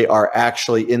 They are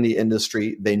actually in the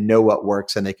industry. They know what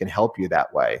works, and they can help you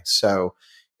that way. So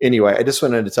anyway, I just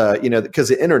wanted to, because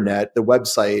the internet, the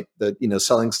website,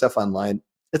 selling stuff online,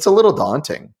 it's a little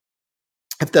daunting.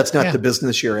 If that's not the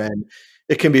business you're in,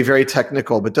 it can be very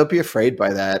technical, but don't be afraid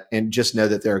by that, and just know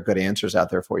that there are good answers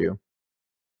out there for you.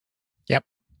 Yep.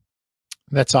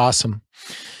 That's awesome.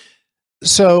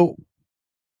 So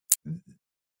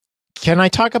can I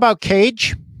talk about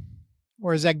Cage,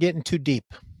 or is that getting too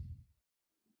deep?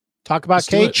 Talk about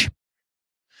Cage?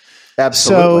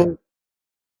 Absolutely. So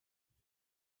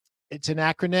it's an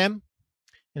acronym,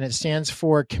 and it stands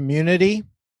for Community,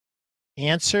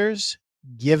 Answers,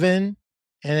 Given,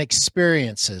 and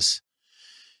Experiences.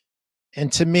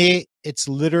 And to me, it's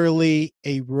literally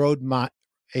a roadmap,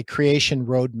 a creation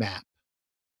roadmap.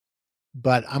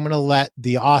 But I'm going to let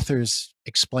the authors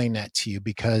explain that to you,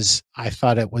 because I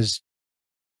thought it was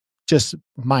just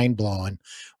mind blowing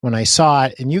when I saw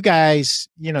it. And you guys,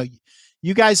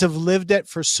 you guys have lived it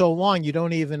for so long, you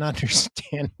don't even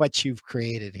understand what you've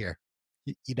created here.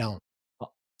 You don't.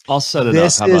 I'll set it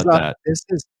up. How about that?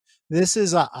 This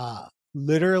is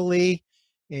literally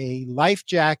a life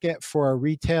jacket for a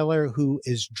retailer who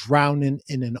is drowning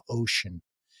in an ocean.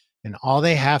 And all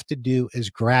they have to do is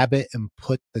grab it and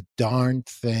put the darn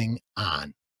thing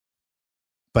on.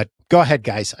 But go ahead,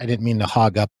 guys. I didn't mean to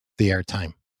hog up the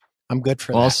airtime. I'm good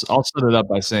for that. I'll set it up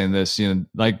by saying this.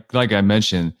 Like I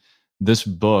mentioned, this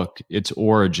book, its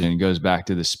origin goes back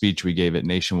to the speech we gave at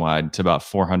Nationwide to about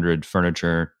 400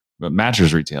 furniture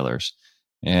mattress retailers.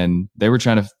 And they were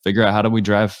trying to figure out, how do we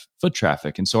drive foot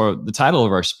traffic? And so the title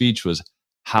of our speech was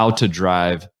How to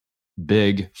Drive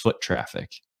Big Foot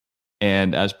Traffic.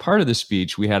 And as part of the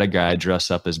speech, we had a guy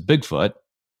dress up as Bigfoot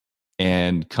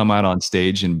and come out on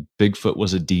stage, and Bigfoot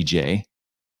was a DJ.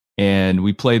 And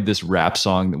we played this rap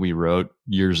song that we wrote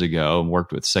years ago and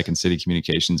worked with Second City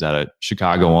Communications out of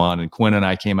Chicago on. And Quinn and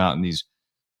I came out in these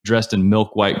dressed in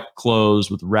milk white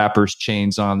clothes with rappers'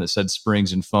 chains on that said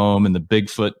Springs and Foam. And the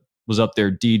Bigfoot was up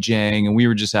there DJing, and we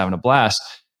were just having a blast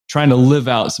trying to live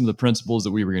out some of the principles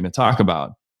that we were going to talk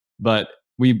about. But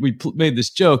we made this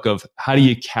joke of, how do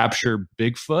you capture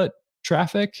Bigfoot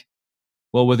traffic?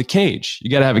 Well, with a cage.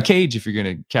 You got to have a cage if you're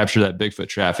going to capture that Bigfoot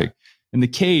traffic. And the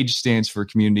CAGE stands for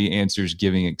Community Answers,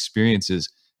 Giving, Experiences.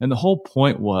 And the whole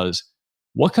point was,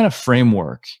 what kind of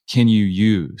framework can you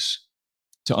use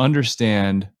to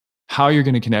understand how you're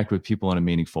going to connect with people in a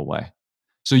meaningful way?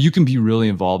 So you can be really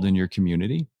involved in your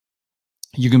community.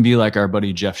 You can be like our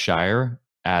buddy Jeff Shire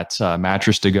at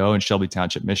Mattress to Go in Shelby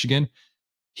Township, Michigan.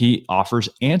 He offers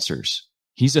answers.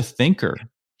 He's a thinker.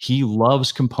 He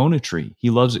loves componentry. He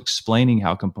loves explaining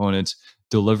how components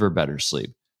deliver better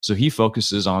sleep. So he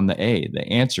focuses on the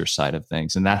answer side of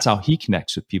things. And that's how he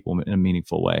connects with people in a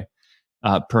meaningful way.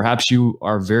 Perhaps you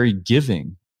are very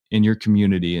giving in your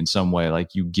community in some way,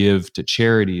 like you give to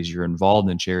charities, you're involved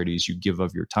in charities, you give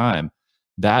of your time.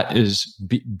 That is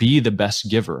be the best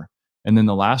giver. And then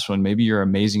the last one, maybe you're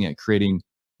amazing at creating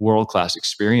world-class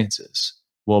experiences.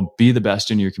 Well, be the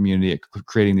best in your community at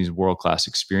creating these world-class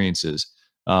experiences.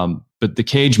 But the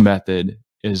cage method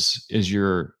is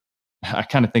I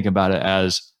kind of think about it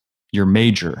as your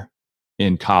major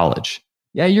in college.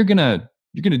 Yeah, you're gonna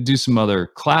do some other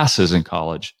classes in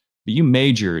college, but you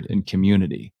majored in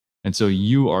community. And so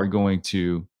you are going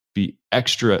to be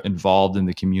extra involved in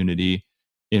the community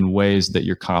in ways that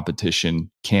your competition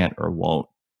can't or won't.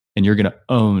 And you're going to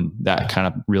own that kind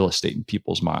of real estate in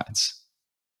people's minds.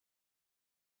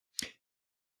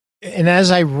 And as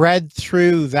I read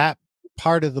through that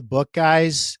part of the book,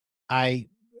 guys, I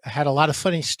had a lot of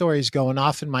funny stories going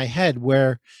off in my head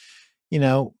where,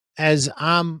 as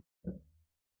I'm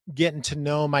getting to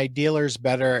know my dealers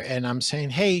better and I'm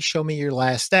saying, hey, show me your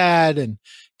last ad, and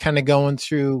kind of going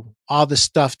through all the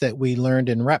stuff that we learned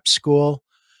in rep school.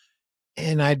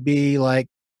 And I'd be like,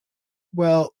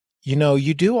 well,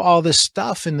 you do all this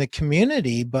stuff in the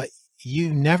community, but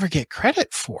you never get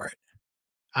credit for it.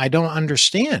 I don't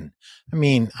understand. I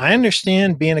mean, I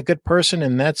understand being a good person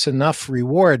and that's enough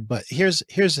reward, but here's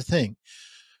the thing.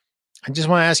 I just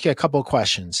want to ask you a couple of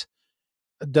questions.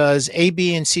 Does A,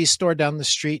 B, and C store down the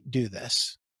street do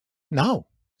this? No,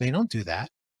 they don't do that.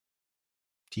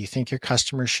 Do you think your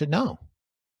customer should know?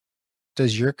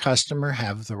 Does your customer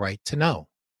have the right to know?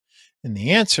 And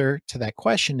the answer to that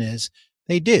question is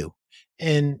they do.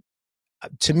 And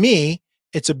to me,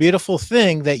 it's a beautiful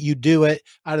thing that you do it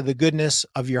out of the goodness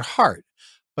of your heart.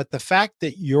 But the fact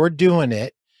that you're doing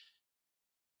it,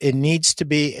 it needs to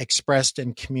be expressed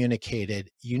and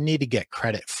communicated. You need to get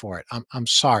credit for it. I'm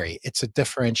sorry. It's a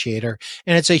differentiator,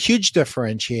 and it's a huge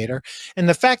differentiator. And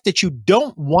the fact that you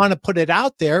don't want to put it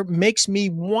out there makes me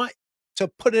want to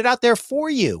put it out there for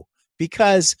you,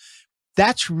 because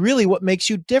that's really what makes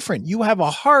you different. You have a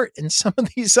heart, and some of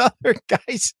these other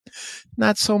guys,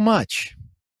 not so much.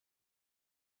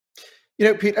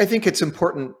 Pete, I think it's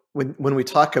important when we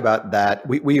talk about that,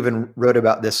 we even wrote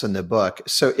about this in the book.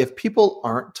 So if people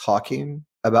aren't talking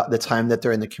about the time that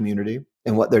they're in the community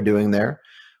and what they're doing there,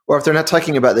 or if they're not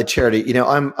talking about the charity,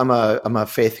 I'm a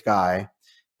faith guy.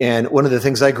 And one of the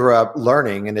things I grew up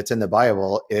learning, and it's in the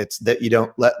Bible, it's that you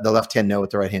don't let the left hand know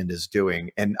what the right hand is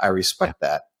doing. And I respect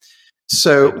that.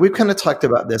 So we've kind of talked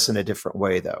about this in a different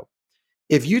way, though.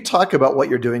 If you talk about what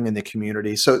you're doing in the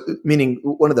community, so meaning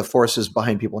one of the forces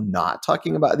behind people not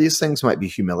talking about these things might be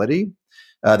humility.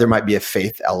 There might be a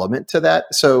faith element to that.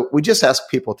 So we just ask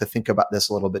people to think about this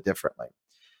a little bit differently.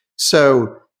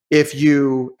 So if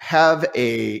you have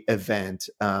a event,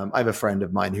 I have a friend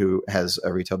of mine who has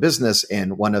a retail business,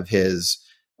 and one of his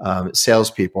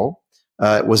salespeople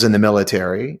was in the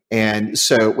military. And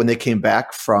so when they came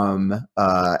back from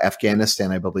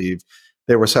Afghanistan, I believe,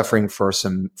 they were suffering from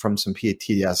some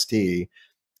PTSD.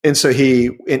 And so he,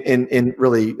 in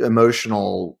really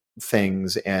emotional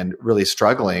things and really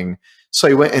struggling, so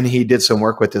he went and he did some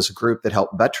work with this group that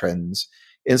helped veterans.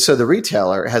 And so the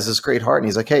retailer has this great heart, and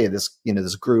he's like, hey, this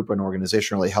group and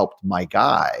organization really helped my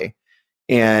guy.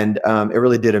 And it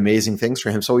really did amazing things for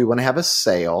him. So we want to have a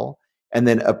sale, and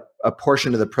then a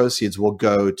portion of the proceeds will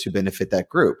go to benefit that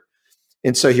group.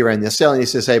 And so he ran this sale, and he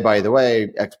says, hey, by the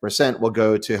way, X percent will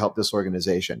go to help this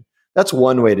organization. That's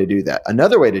one way to do that.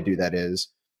 Another way to do that is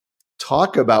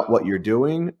talk about what you're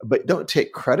doing, but don't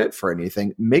take credit for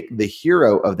anything. Make the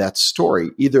hero of that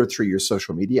story, either through your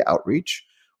social media outreach,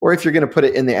 or if you're going to put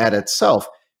it in the ad itself,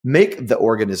 make the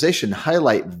organization,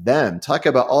 highlight them, talk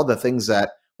about all the things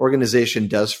that organization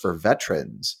does for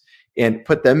veterans, and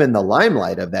put them in the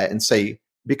limelight of that and say,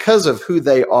 because of who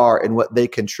they are and what they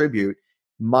contribute,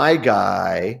 my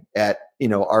guy at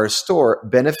our store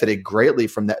benefited greatly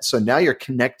from that. So now you're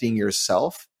connecting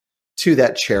yourself to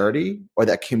that charity or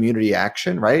that community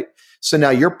action, right? So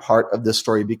now you're part of the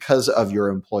story because of your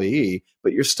employee,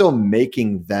 but you're still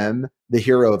making them the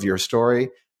hero of your story.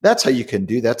 That's how you can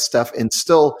do that stuff. And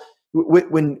still,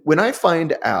 when I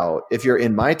find out, if you're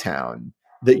in my town,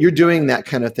 that you're doing that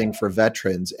kind of thing for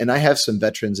veterans, and I have some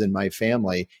veterans in my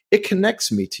family, it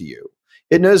connects me to you.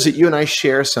 It knows that you and I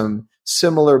share some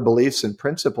similar beliefs and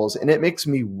principles, and it makes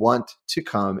me want to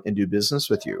come and do business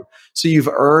with you. So you've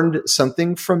earned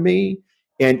something from me,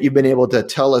 and you've been able to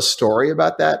tell a story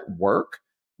about that work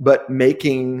but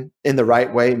making in the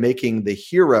right way, making the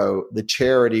hero, the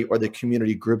charity or the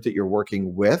community group that you're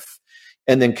working with,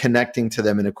 and then connecting to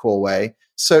them in a cool way.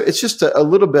 So it's just a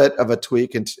little bit of a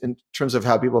tweak in terms of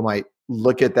how people might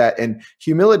look at that. And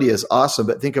humility is awesome,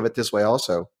 but think of it this way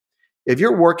also. If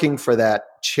you're working for that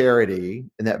charity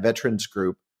and that veterans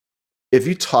group, if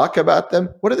you talk about them,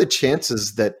 what are the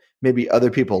chances that maybe other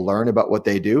people learn about what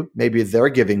they do? Maybe they're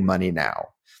giving money now.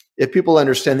 If people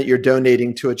understand that you're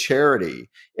donating to a charity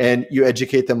and you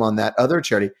educate them on that other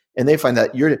charity and they find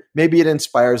that maybe it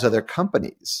inspires other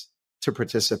companies to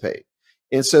participate.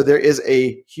 And so there is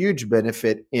a huge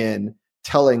benefit in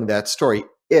telling that story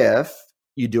if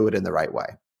you do it in the right way.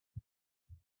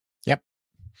 Yep.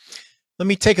 Let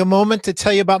me take a moment to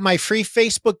tell you about my free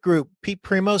Facebook group,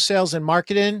 Primeau Sales and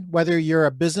Marketing. Whether you're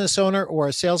a business owner or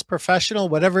a sales professional,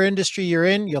 whatever industry you're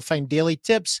in, you'll find daily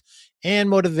tips and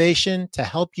motivation to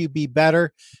help you be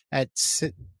better at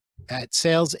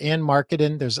sales and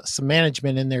marketing. There's some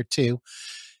management in there too.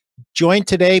 Join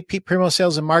today, Primeau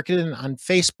Sales and Marketing on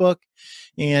Facebook.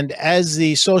 And as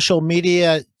the social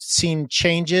media scene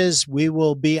changes, we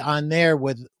will be on there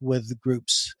with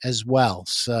groups as well.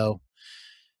 So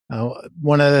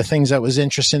one of the things that was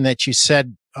interesting that you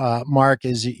said, Mark,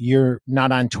 is you're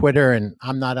not on Twitter and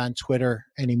I'm not on Twitter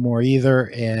anymore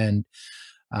either. And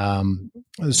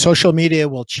social media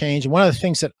will change. And one of the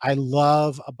things that I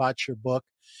love about your book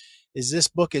is this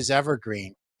book is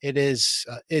evergreen. It is,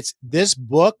 this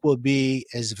book will be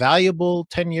as valuable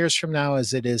 10 years from now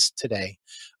as it is today,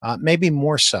 maybe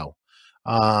more so,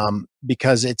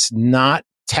 because it's not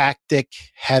tactic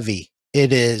heavy.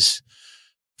 It is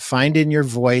finding your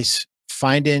voice,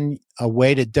 finding a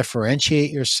way to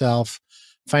differentiate yourself,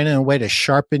 finding a way to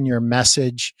sharpen your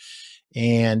message,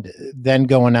 and then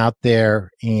going out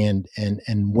there and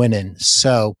winning.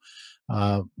 So,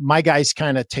 my guys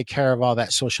kind of take care of all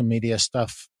that social media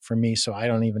stuff for me, so I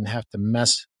don't even have to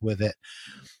mess with it.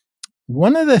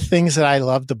 One of the things that I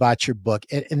loved about your book,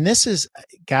 and this is,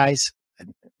 guys,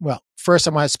 well, first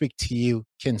I want to speak to you,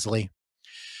 Kinsley.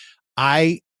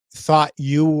 I thought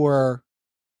you were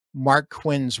Mark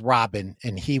Quinn's Robin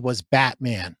and he was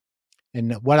Batman.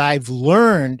 And what I've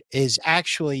learned is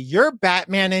actually you're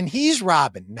Batman and he's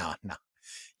Robin. No.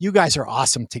 You guys are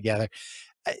awesome together.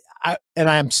 And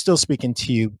I'm still speaking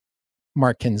to you,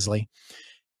 Mark Kinsley.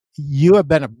 You have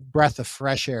been a breath of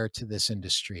fresh air to this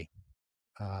industry.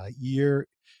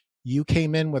 You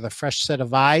came in with a fresh set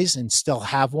of eyes and still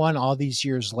have one all these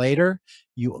years later.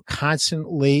 You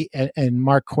constantly, and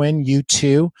Mark Quinn, you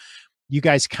too, you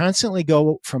guys constantly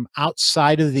go from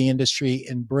outside of the industry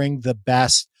and bring the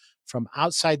best from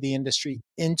outside the industry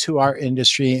into our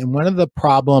industry. And one of the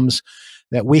problems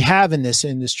that we have in this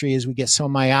industry is we get so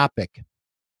myopic.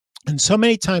 And so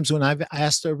many times when I've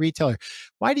asked a retailer,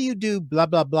 why do you do blah,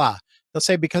 blah, blah? They'll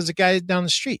say, because the guy down the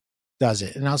street does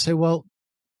it. And I'll say, well,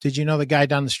 did you know the guy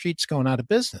down the street's going out of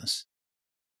business?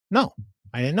 No,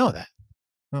 I didn't know that.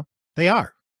 Well, they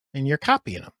are, and you're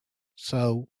copying them.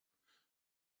 So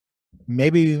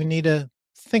maybe we need to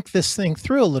think this thing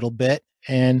through a little bit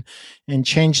and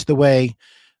change the way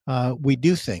we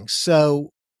do things.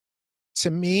 So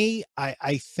to me,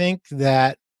 I think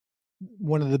that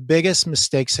one of the biggest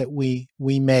mistakes that we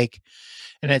make,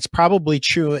 and it's probably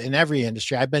true in every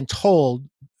industry. I've been told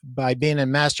by being in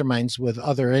masterminds with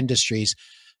other industries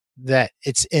that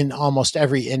it's in almost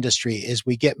every industry is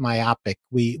we get myopic.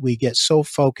 We get so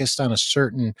focused on a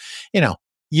certain,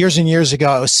 years and years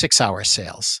ago, it was 6-hour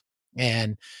sales.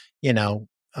 And,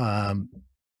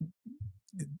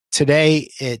 today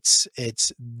it's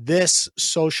this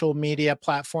social media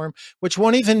platform, which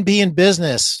won't even be in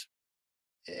business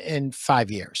in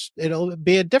 5 years. It'll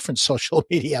be a different social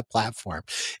media platform.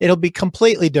 It'll be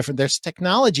completely different. There's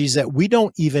technologies that we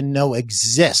don't even know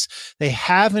exist. They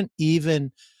haven't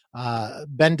even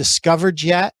been discovered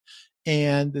yet.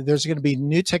 And there's going to be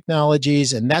new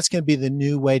technologies, and that's going to be the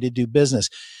new way to do business.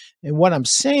 And what I'm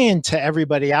saying to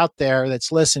everybody out there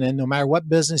that's listening, no matter what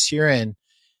business you're in,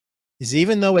 is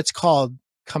even though it's called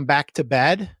Come Back to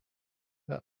Bed,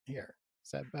 here,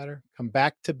 is that better? Come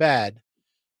Back to Bed.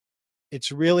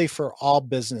 It's really for all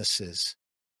businesses.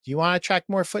 Do you want to attract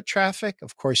more foot traffic?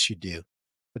 Of course you do.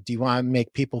 But do you want to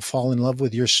make people fall in love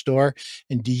with your store?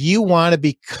 And do you want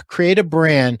to create a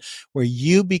brand where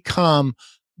you become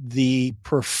the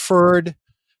preferred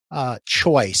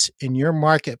choice in your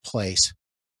marketplace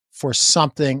for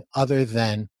something other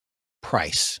than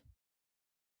price?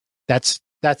 That's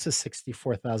a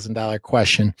 $64,000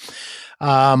 question.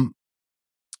 Can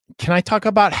I talk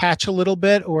about Hatch a little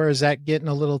bit, or is that getting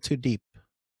a little too deep?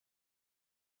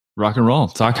 Rock and roll.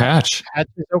 Talk Hatch. Hatch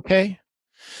is okay.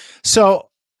 So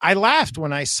I laughed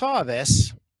when I saw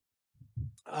this,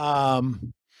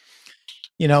 um,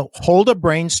 hold a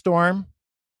brainstorm,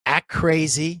 act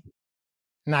crazy.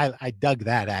 And I dug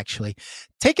that actually.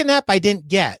 Take a nap I didn't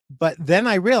get, but then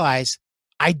I realized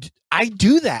I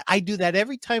do that. I do that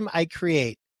every time I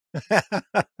create.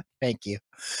 Thank you.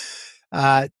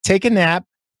 Take a nap,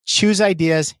 choose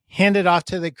ideas, hand it off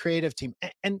to the creative team.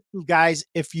 And guys,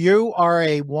 if you are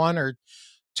a 1 or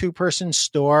 2 person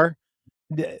store,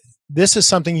 this is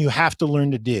something you have to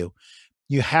learn to do.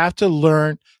 You have to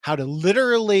learn how to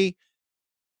literally,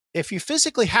 if you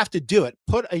physically have to do it,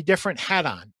 put a different hat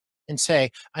on and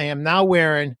say, I am now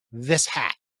wearing this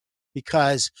hat,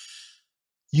 because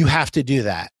you have to do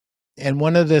that. And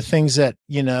one of the things that,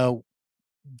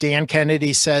 Dan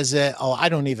Kennedy says it. Oh, I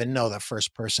don't even know the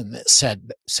first person that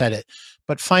said it,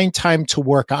 but find time to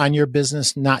work on your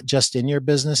business, not just in your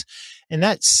business. And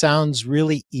that sounds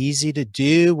really easy to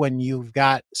do when you've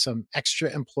got some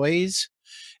extra employees.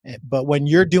 But when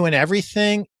you're doing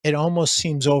everything, it almost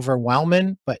seems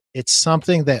overwhelming, but it's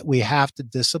something that we have to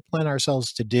discipline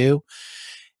ourselves to do.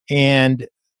 And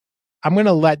I'm going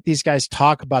to let these guys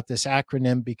talk about this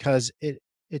acronym because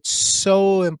it's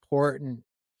so important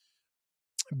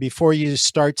before you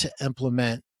start to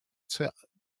implement,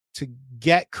 to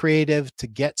get creative, to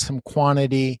get some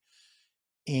quantity.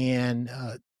 And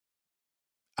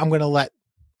I'm going to let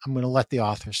the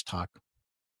authors talk.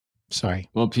 Sorry.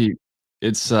 Well, Pete,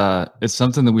 it's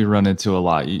something that we run into a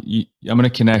lot. I'm going to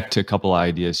connect to a couple of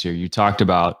ideas here. You talked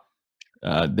about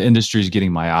the industry is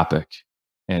getting myopic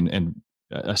and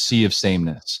a sea of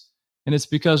sameness, and it's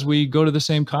because we go to the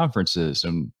same conferences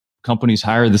and companies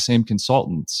hire the same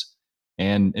consultants,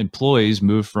 and employees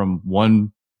move from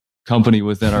one company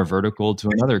within our vertical to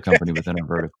another company within our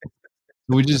vertical.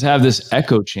 We just have this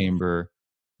echo chamber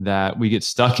that we get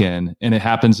stuck in, and it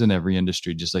happens in every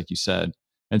industry, just like you said.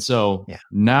 And so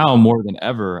now more than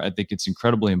ever, I think it's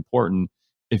incredibly important,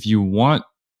 if you want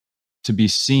to be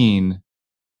seen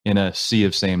in a sea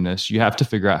of sameness, you have to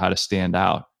figure out how to stand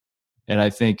out. And I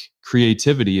think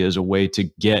creativity is a way to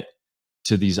get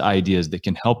to these ideas that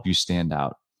can help you stand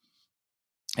out.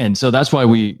 And so that's why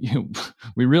we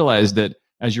realize that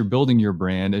as you're building your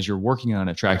brand, as you're working on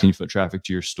attracting foot traffic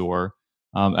to your store,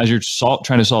 as you're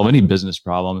trying to solve any business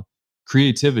problem,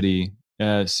 creativity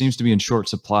seems to be in short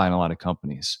supply in a lot of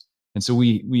companies. And so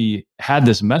we had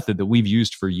this method that we've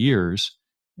used for years,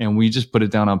 and we just put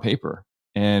it down on paper.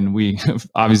 And we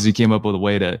obviously came up with a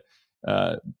way to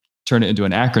turn it into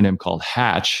an acronym called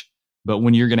HATCH. But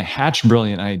when you're going to hatch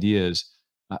brilliant ideas,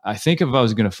 I think if I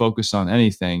was going to focus on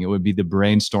anything, it would be the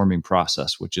brainstorming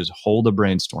process, which is hold a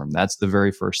brainstorm. That's the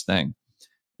very first thing.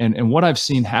 And what I've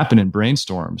seen happen in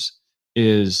brainstorms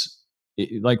is,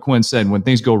 like Quinn said, when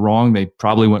things go wrong, they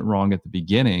probably went wrong at the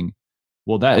beginning.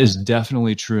 Well, that is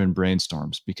definitely true in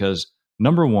brainstorms because,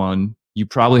 number one, you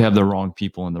probably have the wrong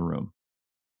people in the room.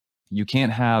 You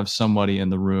can't have somebody in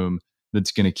the room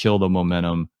that's going to kill the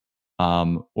momentum,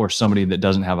 or somebody that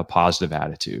doesn't have a positive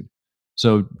attitude.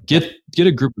 So get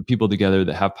a group of people together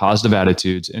that have positive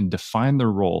attitudes and define their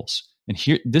roles. And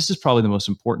here, this is probably the most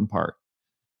important part.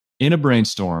 In a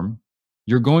brainstorm,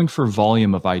 you're going for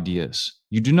volume of ideas.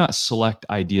 You do not select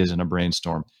ideas in a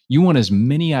brainstorm. You want as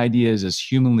many ideas as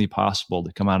humanly possible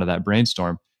to come out of that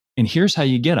brainstorm. And here's how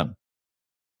you get them.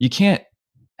 You can't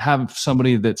have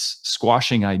somebody that's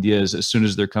squashing ideas as soon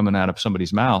as they're coming out of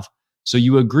somebody's mouth. So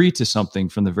you agree to something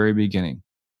from the very beginning.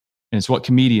 And it's what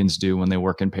comedians do when they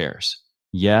work in pairs.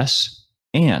 Yes,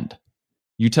 and.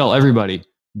 You tell everybody,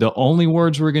 the only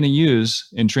words we're going to use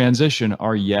in transition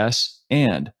are yes,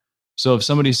 and. So if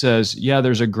somebody says, yeah,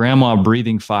 there's a grandma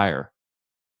breathing fire,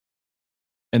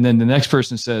 and then the next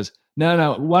person says,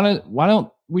 no, why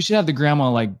don't we should have the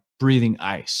grandma like breathing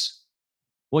ice?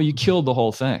 Well, you killed the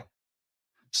whole thing.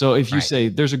 So if you say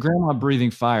there's a grandma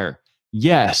breathing fire,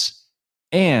 yes,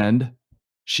 and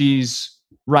she's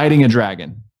riding a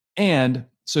dragon. And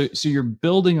so you're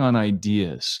building on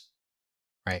ideas.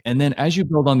 Right. And then as you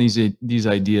build on these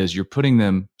ideas, you're putting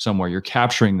them somewhere, you're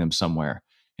capturing them somewhere.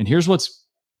 And here's what's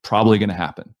probably going to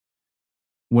happen.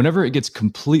 Whenever it gets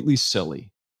completely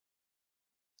silly,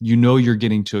 you know you're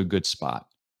getting to a good spot,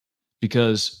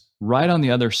 because right on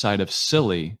the other side of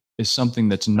silly is something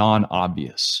that's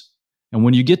non-obvious. And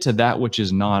when you get to that which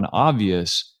is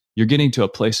non-obvious, you're getting to a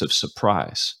place of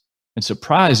surprise. And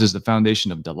surprise is the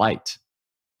foundation of delight.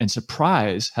 And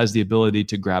surprise has the ability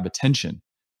to grab attention.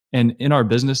 And in our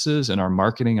businesses and our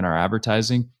marketing and our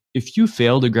advertising, if you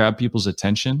fail to grab people's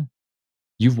attention,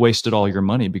 you've wasted all your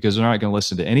money, because they're not going to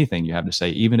listen to anything you have to say,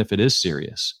 even if it is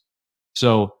serious.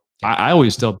 So I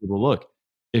always tell people, look,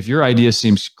 if your idea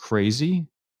seems crazy,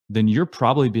 then you're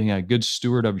probably being a good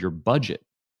steward of your budget,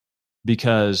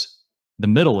 because the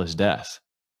middle is death.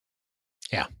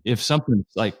 Yeah. If something's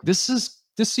like, this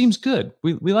seems good.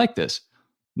 We like this.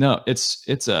 No,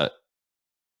 it's a,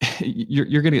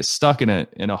 you're going to get stuck in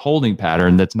a holding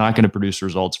pattern that's not going to produce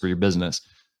results for your business.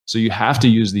 So you have to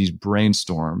use these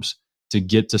brainstorms to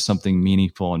get to something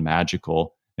meaningful and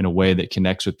magical in a way that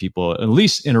connects with people, at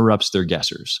least interrupts their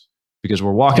guessers, because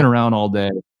we're walking around all day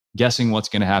guessing what's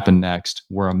going to happen next.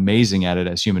 We're amazing at it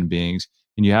as human beings.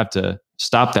 And you have to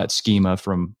stop that schema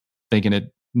from thinking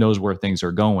it knows where things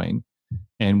are going.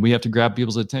 And we have to grab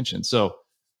people's attention. So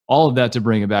all of that to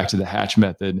bring it back to the Hatch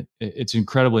method, it's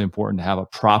incredibly important to have a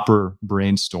proper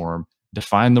brainstorm,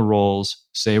 define the roles,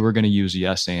 say we're going to use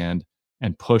yes and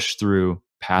push through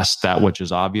past that which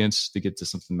is obvious to get to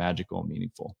something magical and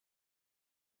meaningful.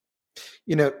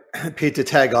 You know, Pete, to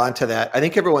tag on to that, I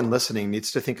think everyone listening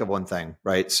needs to think of one thing,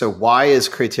 right? So why is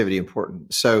creativity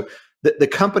important? So the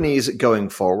companies going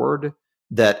forward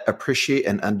that appreciate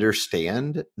and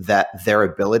understand that their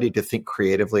ability to think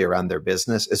creatively around their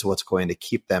business is what's going to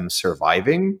keep them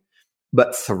surviving,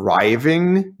 but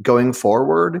thriving going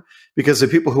forward, because the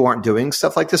people who aren't doing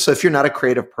stuff like this. So if you're not a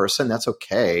creative person, that's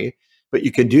okay, but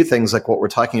you can do things like what we're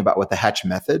talking about with the Hatch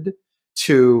method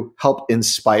to help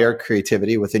inspire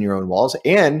creativity within your own walls.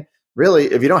 And really,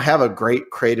 if you don't have a great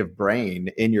creative brain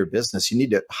in your business, you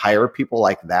need to hire people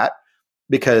like that,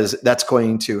 because that's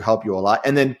going to help you a lot.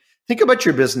 And then think about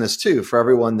your business too, for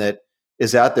everyone that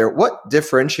is out there. What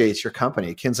differentiates your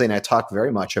company? Kinsley and I talked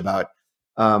very much about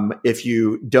if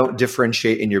you don't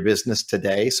differentiate in your business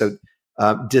today. So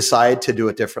decide to do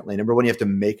it differently. Number one, you have to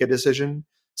make a decision.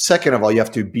 Second of all, you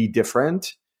have to be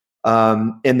different.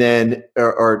 And then,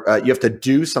 you have to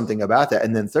do something about that.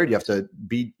 And then third, you have to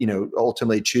be,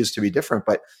 ultimately choose to be different.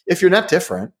 But if you're not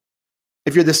different,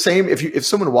 if you're the same, if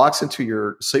someone walks into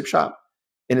your sleep shop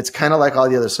and it's kind of like all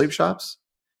the other sleep shops,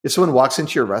 if someone walks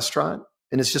into your restaurant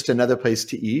and it's just another place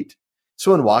to eat,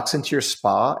 someone walks into your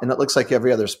spa and it looks like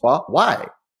every other spa, why?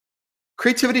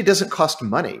 Creativity doesn't cost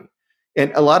money.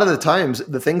 And a lot of the times,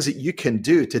 the things that you can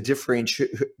do to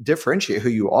differentiate who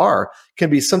you are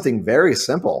can be something very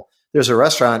simple. There's a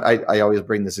restaurant, I always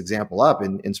bring this example up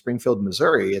in Springfield,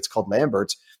 Missouri. It's called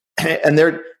Lambert's. And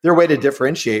their way to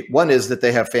differentiate, one is that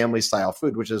they have family style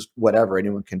food, which is whatever,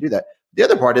 anyone can do that. The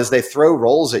other part is they throw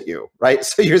rolls at you, right?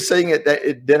 So you're sitting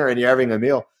at dinner and you're having a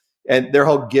meal, and their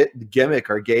whole gimmick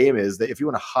or game is that if you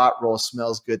want a hot roll,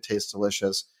 smells good, tastes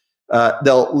delicious,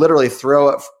 they'll literally throw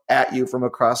it at you from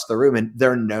across the room, and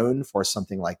they're known for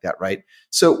something like that, right?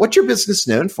 So what's your business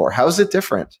known for? How is it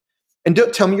different? And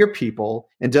don't tell me your people,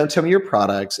 and don't tell me your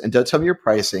products, and don't tell me your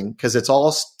pricing, because it's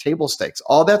all table stakes.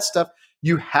 All that stuff,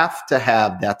 you have to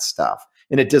have that stuff,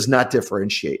 and it does not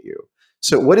differentiate you.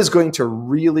 So what is going to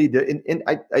really do, and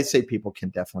I say people can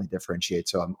definitely differentiate,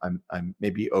 so I'm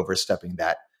maybe overstepping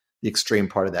the extreme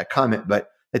part of that comment, but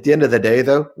at the end of the day,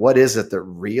 though, what is it that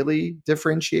really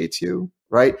differentiates you,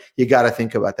 right? You got to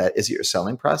think about that. Is it your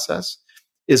selling process?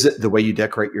 Is it the way you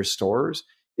decorate your stores?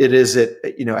 Is it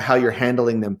how you're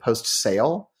handling them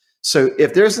post-sale? So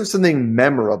if there isn't something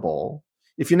memorable,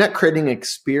 if you're not creating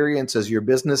experiences, your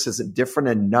business isn't different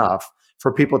enough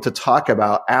for people to talk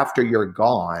about after you're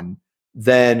gone,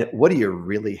 then what do you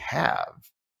really have?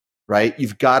 Right?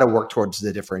 You've got to work towards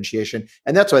the differentiation.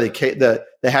 And that's why the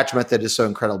Hatch method is so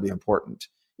incredibly important,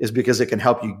 is because it can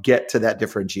help you get to that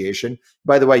differentiation.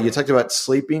 By the way, you talked about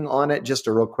sleeping on it. Just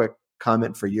a real quick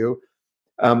comment for you.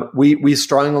 We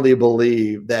strongly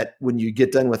believe that when you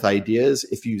get done with ideas,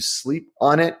 if you sleep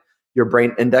on it, your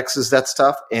brain indexes that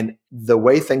stuff, and the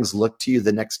way things look to you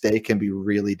the next day can be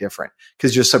really different,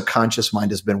 because your subconscious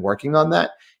mind has been working on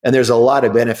that. And there's a lot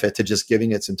of benefit to just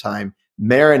giving it some time,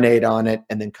 marinate on it,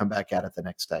 and then come back at it the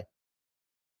next day.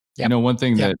 Yep. One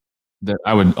thing that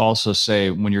I would also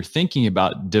say, when you're thinking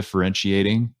about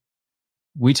differentiating,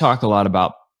 we talk a lot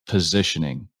about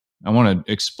positioning. I want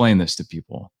to explain this to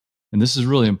people, and this is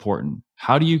really important.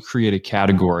 How do you create a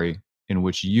category in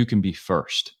which you can be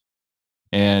first?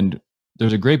 And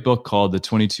there's a great book called The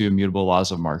 22 Immutable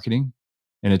Laws of Marketing.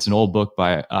 And it's an old book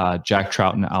by Jack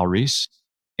Trout and Al Ries.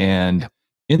 And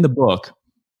in the book,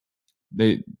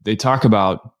 they talk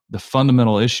about the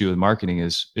fundamental issue with marketing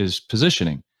is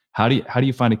positioning. How do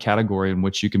you find a category in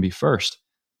which you can be first?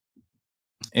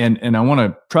 And I want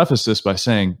to preface this by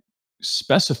saying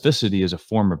specificity is a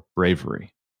form of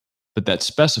bravery, but that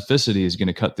specificity is going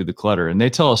to cut through the clutter. And they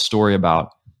tell a story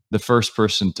about the first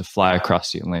person to fly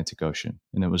across the Atlantic Ocean,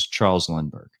 and it was Charles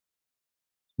Lindbergh.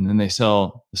 And then they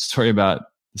tell the story about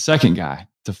the second guy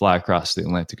to fly across the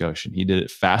Atlantic Ocean. He did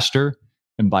it faster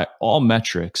and by all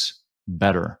metrics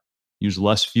better, used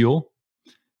less fuel.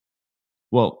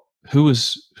 Well, who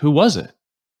was it?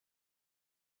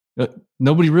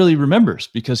 Nobody really remembers,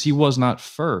 because he was not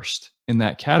first. in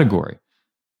that category.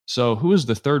 So who is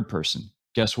the third person?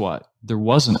 Guess what? There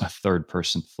wasn't a third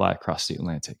person to fly across the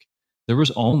Atlantic. There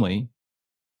was only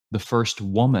the first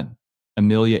woman,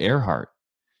 Amelia Earhart.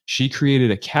 She created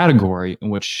a category in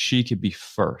which she could be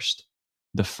first,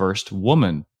 the first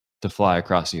woman to fly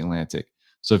across the Atlantic.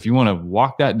 So if you want to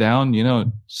walk that down,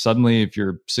 suddenly if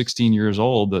you're 16 years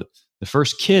old, the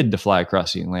first kid to fly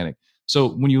across the Atlantic. So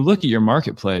when you look at your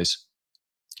marketplace,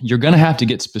 you're going to have to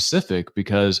get specific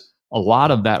because a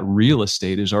lot of that real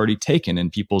estate is already taken in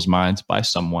people's minds by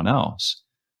someone else.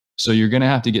 So you're going to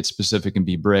have to get specific and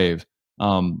be brave.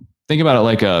 Think about it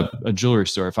like a jewelry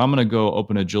store. If I'm going to go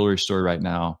open a jewelry store right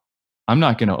now, I'm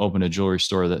not going to open a jewelry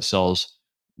store that sells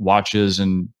watches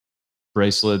and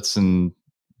bracelets and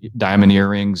diamond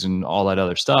earrings and all that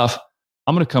other stuff.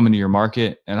 I'm going to come into your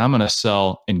market and I'm going to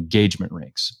sell engagement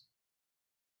rings.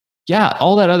 Yeah,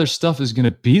 all that other stuff is going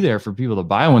to be there for people to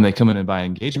buy when they come in and buy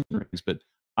engagement rings, but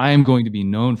I am going to be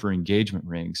known for engagement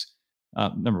rings.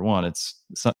 Number one, it's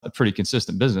not a pretty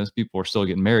consistent business. People are still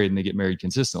getting married and they get married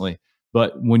consistently.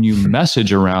 But when you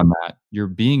message around that, you're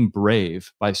being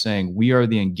brave by saying, we are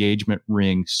the engagement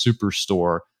ring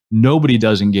superstore. Nobody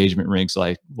does engagement rings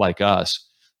like us.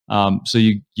 So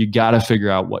you got to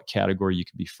figure out what category you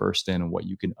can be first in and what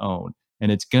you can own.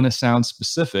 And it's going to sound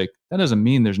specific. That doesn't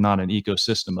mean there's not an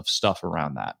ecosystem of stuff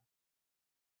around that.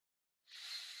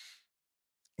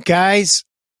 Guys,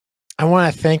 I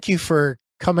want to thank you for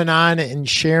coming on and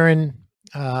sharing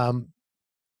some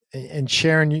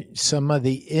of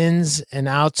the ins and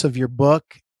outs of your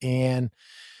book. And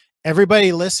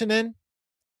everybody listening,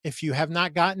 if you have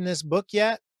not gotten this book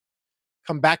yet,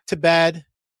 come back to bed.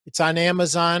 It's on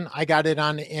Amazon. I got it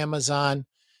on Amazon.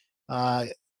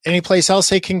 Any place else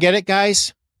they can get it,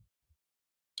 guys?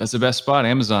 That's the best spot,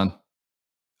 Amazon.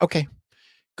 Okay.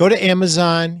 Go to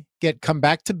Amazon, Come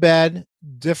Back to Bed,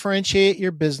 differentiate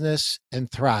your business,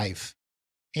 and thrive.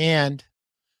 And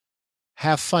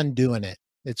have fun doing it.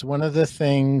 It's one of the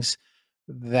things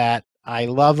that I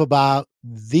love about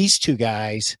these two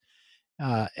guys.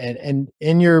 And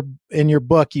in your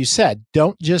book, you said,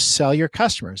 don't just sell your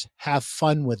customers, have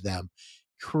fun with them.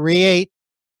 Create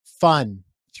fun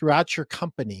throughout your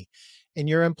company. And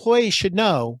your employees should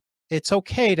know it's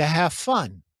okay to have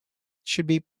fun. It should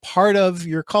be part of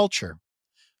your culture.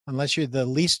 Unless you're the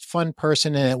least fun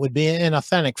person, and it would be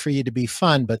inauthentic for you to be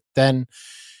fun, but then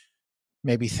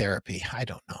maybe therapy. I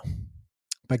don't know.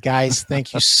 But guys,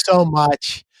 thank you so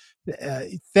much.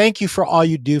 Thank you for all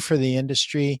you do for the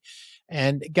industry.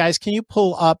 And guys, can you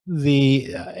pull up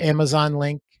the Amazon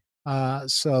link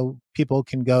so people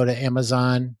can go to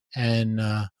Amazon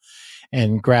and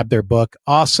grab their book?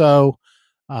 Also,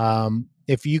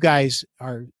 if you guys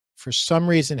are for some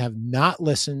reason have not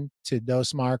listened to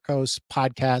Dos Marcos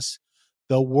podcast,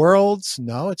 it's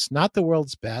not the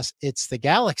world's best, it's the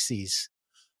galaxy's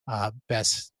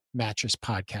best mattress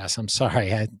podcast. I'm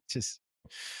sorry,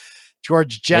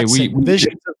 George Jetson,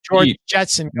 visions of George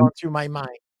Jetson going through my mind.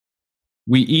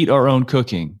 We eat our own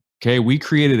cooking. Okay, we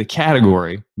created a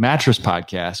category, mattress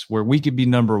podcast, where we could be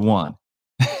number one.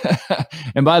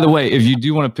 And by the way, if you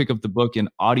do want to pick up the book in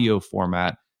audio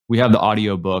format, we have the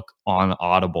audio book on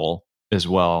Audible as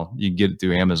well. You can get it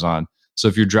through Amazon. So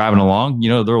if you're driving along,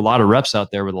 there are a lot of reps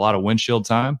out there with a lot of windshield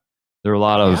time. There are a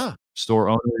lot of store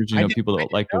owners, people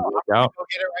that like to work out. Go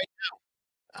get it right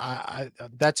now.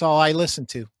 That's all I listen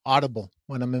to, Audible,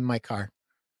 when I'm in my car.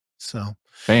 So,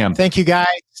 bam. Thank you, guys.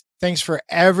 Thanks for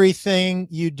everything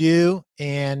you do,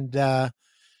 and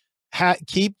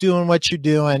keep doing what you're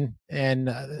doing.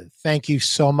 And thank you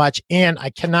so much. And I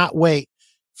cannot wait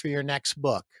for your next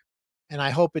book. And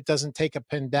I hope it doesn't take a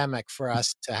pandemic for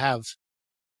us to have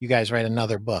you guys write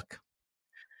another book.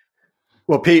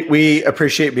 Well, Pete, we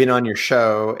appreciate being on your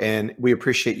show, and we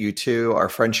appreciate you too, our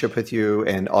friendship with you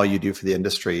and all you do for the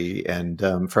industry. And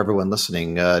for everyone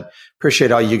listening,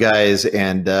 appreciate all you guys,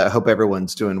 and hope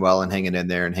everyone's doing well and hanging in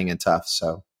there and hanging tough.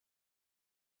 So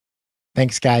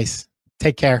thanks, guys.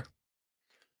 Take care.